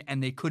win,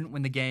 and they couldn't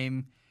win the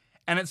game.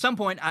 And at some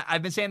point,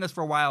 I've been saying this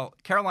for a while,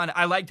 Carolina,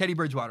 I like Teddy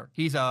Bridgewater.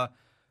 He's a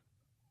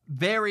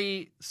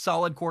very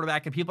solid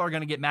quarterback, and people are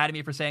going to get mad at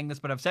me for saying this,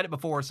 but I've said it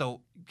before,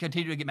 so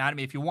continue to get mad at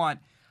me if you want.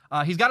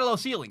 He's got a low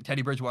ceiling,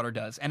 Teddy Bridgewater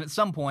does. And at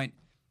some point,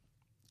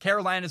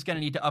 Carolina's going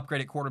to need to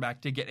upgrade at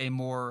quarterback to get a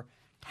more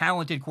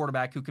talented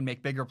quarterback who can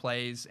make bigger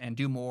plays and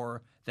do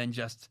more than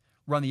just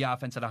run the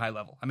offense at a high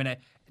level. I mean,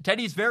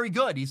 Teddy's very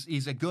good.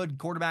 He's a good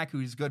quarterback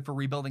who's good for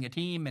rebuilding a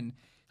team, and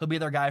he'll be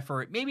their guy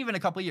for maybe even a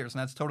couple of years,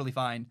 and that's totally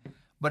fine.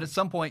 But at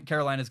some point,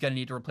 Carolina's going to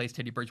need to replace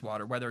Teddy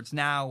Bridgewater, whether it's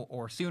now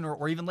or sooner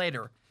or even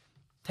later.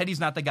 Teddy's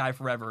not the guy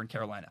forever in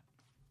Carolina.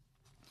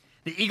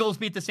 The Eagles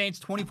beat the Saints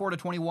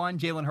 24-21.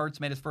 Jalen Hurts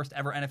made his first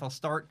ever NFL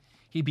start.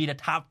 He beat a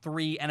top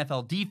 3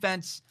 NFL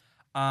defense.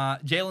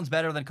 Jalen's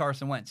better than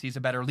Carson Wentz. He's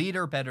a better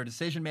leader, better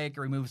decision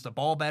maker. He moves the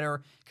ball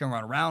better, can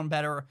run around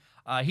better.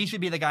 He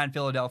should be the guy in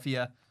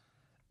Philadelphia.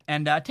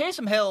 And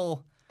Taysom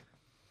Hill,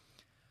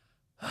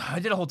 I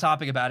did a whole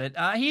topic about it.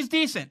 He's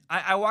decent.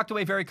 I walked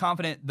away very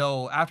confident,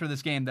 though, after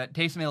this game that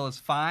Taysom Hill is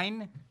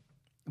fine,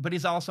 but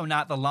he's also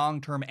not the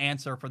long-term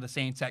answer for the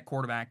Saints at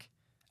quarterback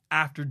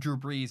after Drew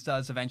Brees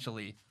does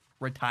eventually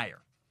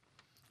retire.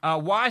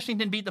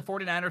 Washington beat the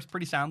 49ers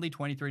pretty soundly,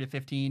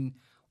 23-15.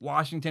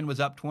 Washington was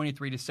up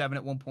 23-7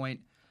 at one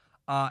point.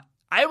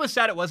 I was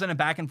sad it wasn't a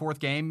back-and-forth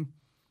game.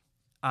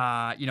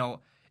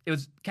 It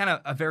was kind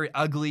of a very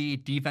ugly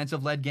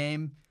defensive-led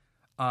game.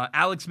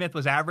 Alex Smith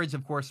was average,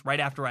 of course. Right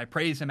after I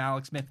praised him,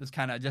 Alex Smith was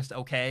kind of just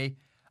okay.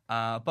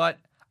 But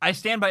I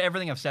stand by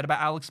everything I've said about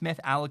Alex Smith.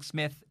 Alex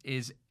Smith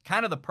is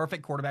kind of the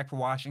perfect quarterback for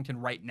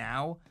Washington right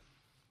now.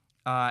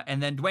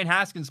 And then Dwayne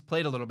Haskins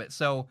played a little bit.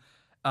 So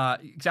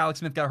Alex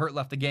Smith got hurt,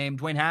 left the game.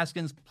 Dwayne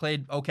Haskins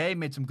played okay,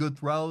 made some good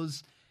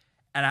throws.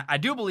 And I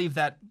do believe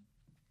that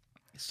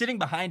sitting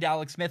behind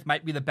Alex Smith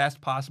might be the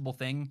best possible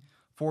thing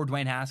for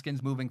Dwayne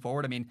Haskins moving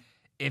forward. I mean,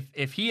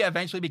 if he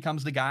eventually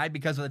becomes the guy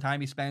because of the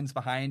time he spends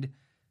behind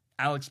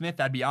Alex Smith,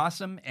 that'd be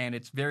awesome, and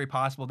it's very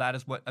possible that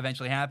is what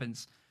eventually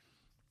happens.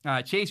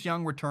 Chase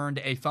Young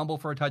returned a fumble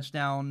for a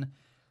touchdown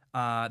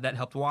that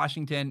helped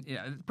Washington.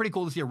 Pretty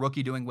cool to see a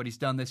rookie doing what he's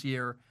done this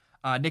year.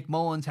 Nick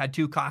Mullins had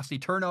 2 costly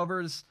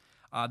turnovers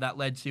that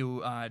led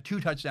to 2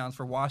 touchdowns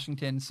for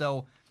Washington.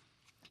 So,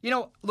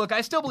 look,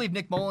 I still believe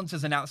Nick Mullins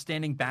is an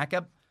outstanding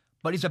backup,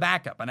 but he's a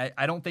backup, and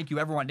I don't think you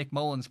ever want Nick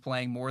Mullins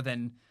playing more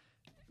than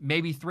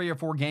maybe 3 or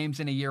 4 games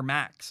in a year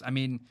max. I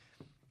mean,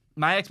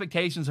 my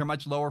expectations are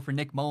much lower for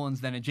Nick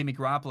Mullins than a Jimmy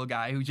Garoppolo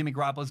guy, who Jimmy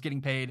Garoppolo is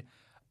getting paid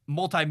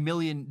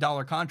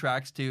multi-million-dollar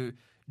contracts to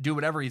do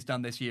whatever he's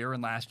done this year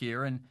and last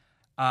year. And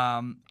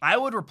I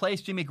would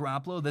replace Jimmy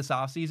Garoppolo this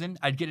offseason.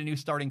 I'd get a new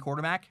starting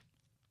quarterback,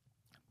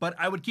 but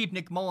I would keep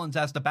Nick Mullins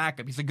as the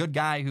backup. He's a good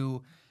guy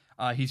who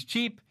he's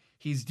cheap,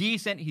 he's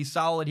decent, he's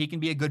solid. He can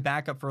be a good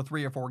backup for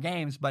 3 or 4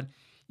 games, but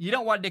you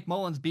don't want Nick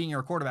Mullins being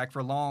your quarterback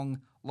for long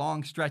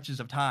stretches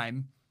of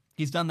time.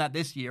 He's done that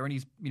this year, and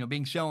he's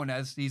being shown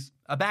as he's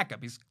a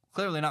backup. He's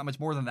clearly not much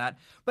more than that.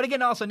 But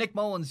again, also, Nick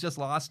Mullins just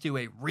lost to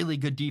a really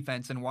good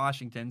defense in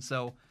Washington,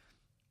 so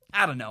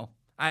I don't know.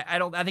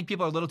 I think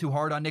people are a little too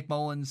hard on Nick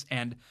Mullins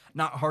and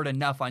not hard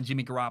enough on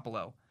Jimmy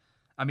Garoppolo.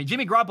 I mean,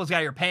 Jimmy Garoppolo's a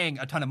guy you're paying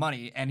a ton of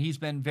money, and he's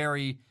been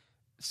very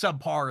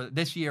subpar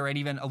this year and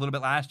even a little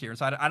bit last year.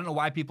 So I don't know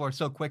why people are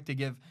so quick to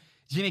give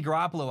Jimmy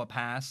Garoppolo a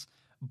pass,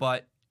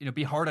 but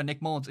be hard on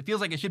Nick Mullins. It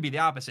feels like it should be the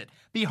opposite.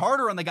 Be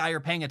harder on the guy you're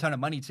paying a ton of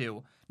money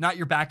to, not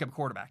your backup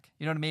quarterback.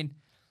 You know what I mean?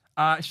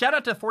 Shout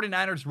out to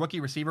 49ers rookie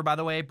receiver, by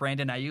the way,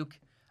 Brandon Ayuk.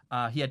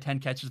 He had 10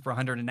 catches for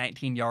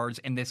 119 yards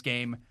in this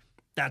game.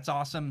 That's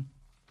awesome.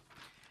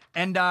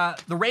 And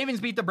the Ravens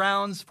beat the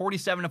Browns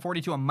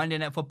 47-42 on Monday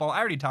Night Football. I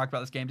already talked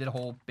about this game, did a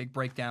whole big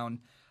breakdown.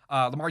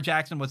 Lamar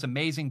Jackson was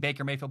amazing.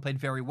 Baker Mayfield played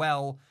very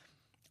well.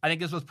 I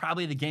think this was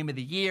probably the game of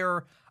the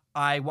year.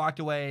 I walked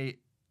away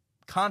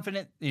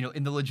confident,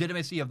 in the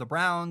legitimacy of the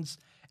Browns,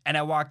 and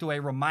I walked away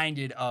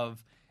reminded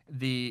of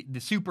the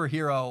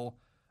superhero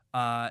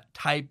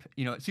type,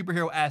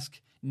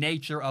 superhero-esque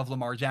nature of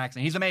Lamar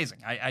Jackson. He's amazing.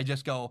 I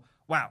just go,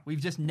 wow, we've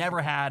just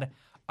never had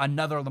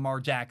another Lamar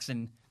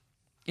Jackson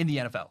in the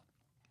NFL.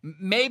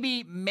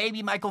 Maybe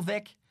Michael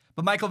Vick,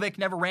 but Michael Vick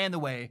never ran the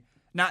way.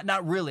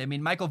 Not really. I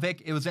mean, Michael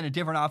Vick, it was in a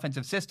different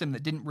offensive system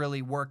that didn't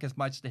really work as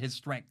much to his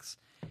strengths.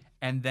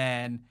 And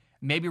then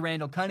maybe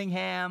Randall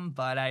Cunningham,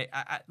 but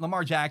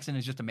Lamar Jackson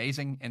is just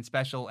amazing and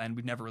special, and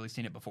we've never really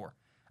seen it before.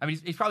 I mean,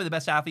 he's probably the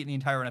best athlete in the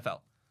entire NFL.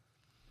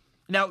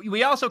 Now,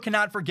 we also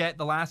cannot forget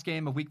the last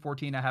game of Week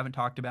 14 I haven't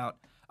talked about.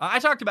 I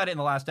talked about it in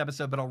the last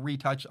episode, but I'll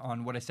retouch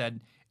on what I said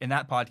in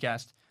that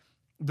podcast.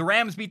 The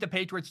Rams beat the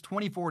Patriots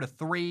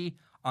 24-3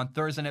 on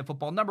Thursday Night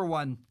Football. Number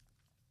one,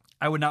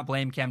 I would not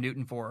blame Cam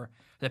Newton for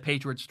the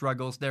Patriots'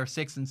 struggles. They're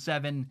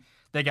 6-7.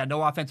 They got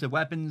no offensive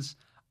weapons.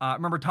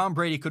 Remember, Tom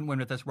Brady couldn't win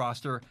with this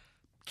roster.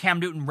 Cam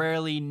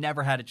Newton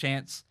never had a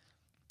chance.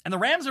 And the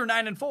Rams are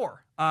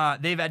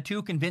 9-4. They've had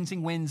 2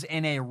 convincing wins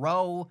in a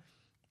row.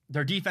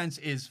 Their defense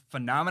is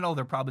phenomenal.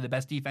 They're probably the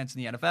best defense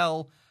in the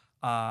NFL.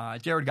 When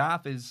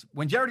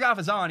Jared Goff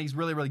is on, he's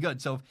really, really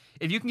good. So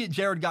if you can get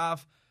Jared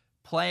Goff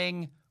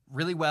playing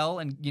really well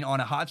and on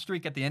a hot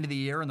streak at the end of the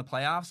year in the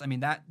playoffs, I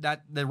mean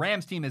that the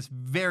Rams team is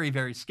very,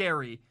 very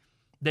scary.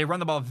 They run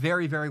the ball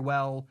very, very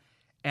well,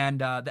 and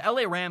the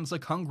LA Rams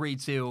look hungry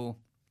to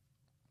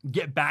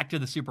get back to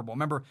the Super Bowl.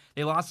 Remember,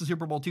 they lost the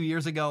Super Bowl 2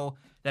 years ago.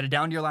 They had a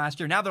down year last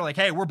year. Now they're like,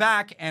 hey, we're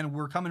back and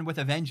we're coming with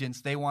a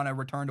vengeance. They want to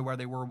return to where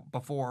they were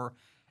before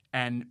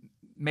and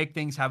make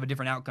things have a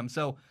different outcome.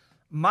 So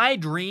my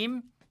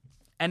dream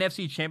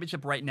NFC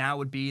championship right now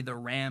would be the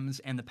Rams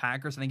and the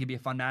Packers. I think it'd be a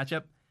fun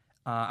matchup.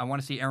 I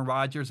want to see Aaron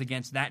Rodgers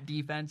against that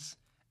defense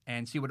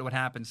and see what would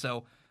happen.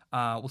 So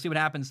we'll see what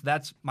happens.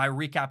 That's my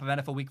recap of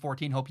NFL Week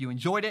 14. Hope you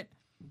enjoyed it.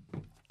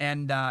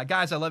 And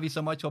guys, I love you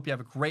so much. Hope you have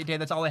a great day.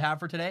 That's all I have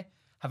for today.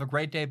 Have a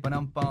great day.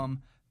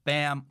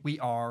 Bam, we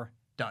are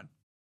done.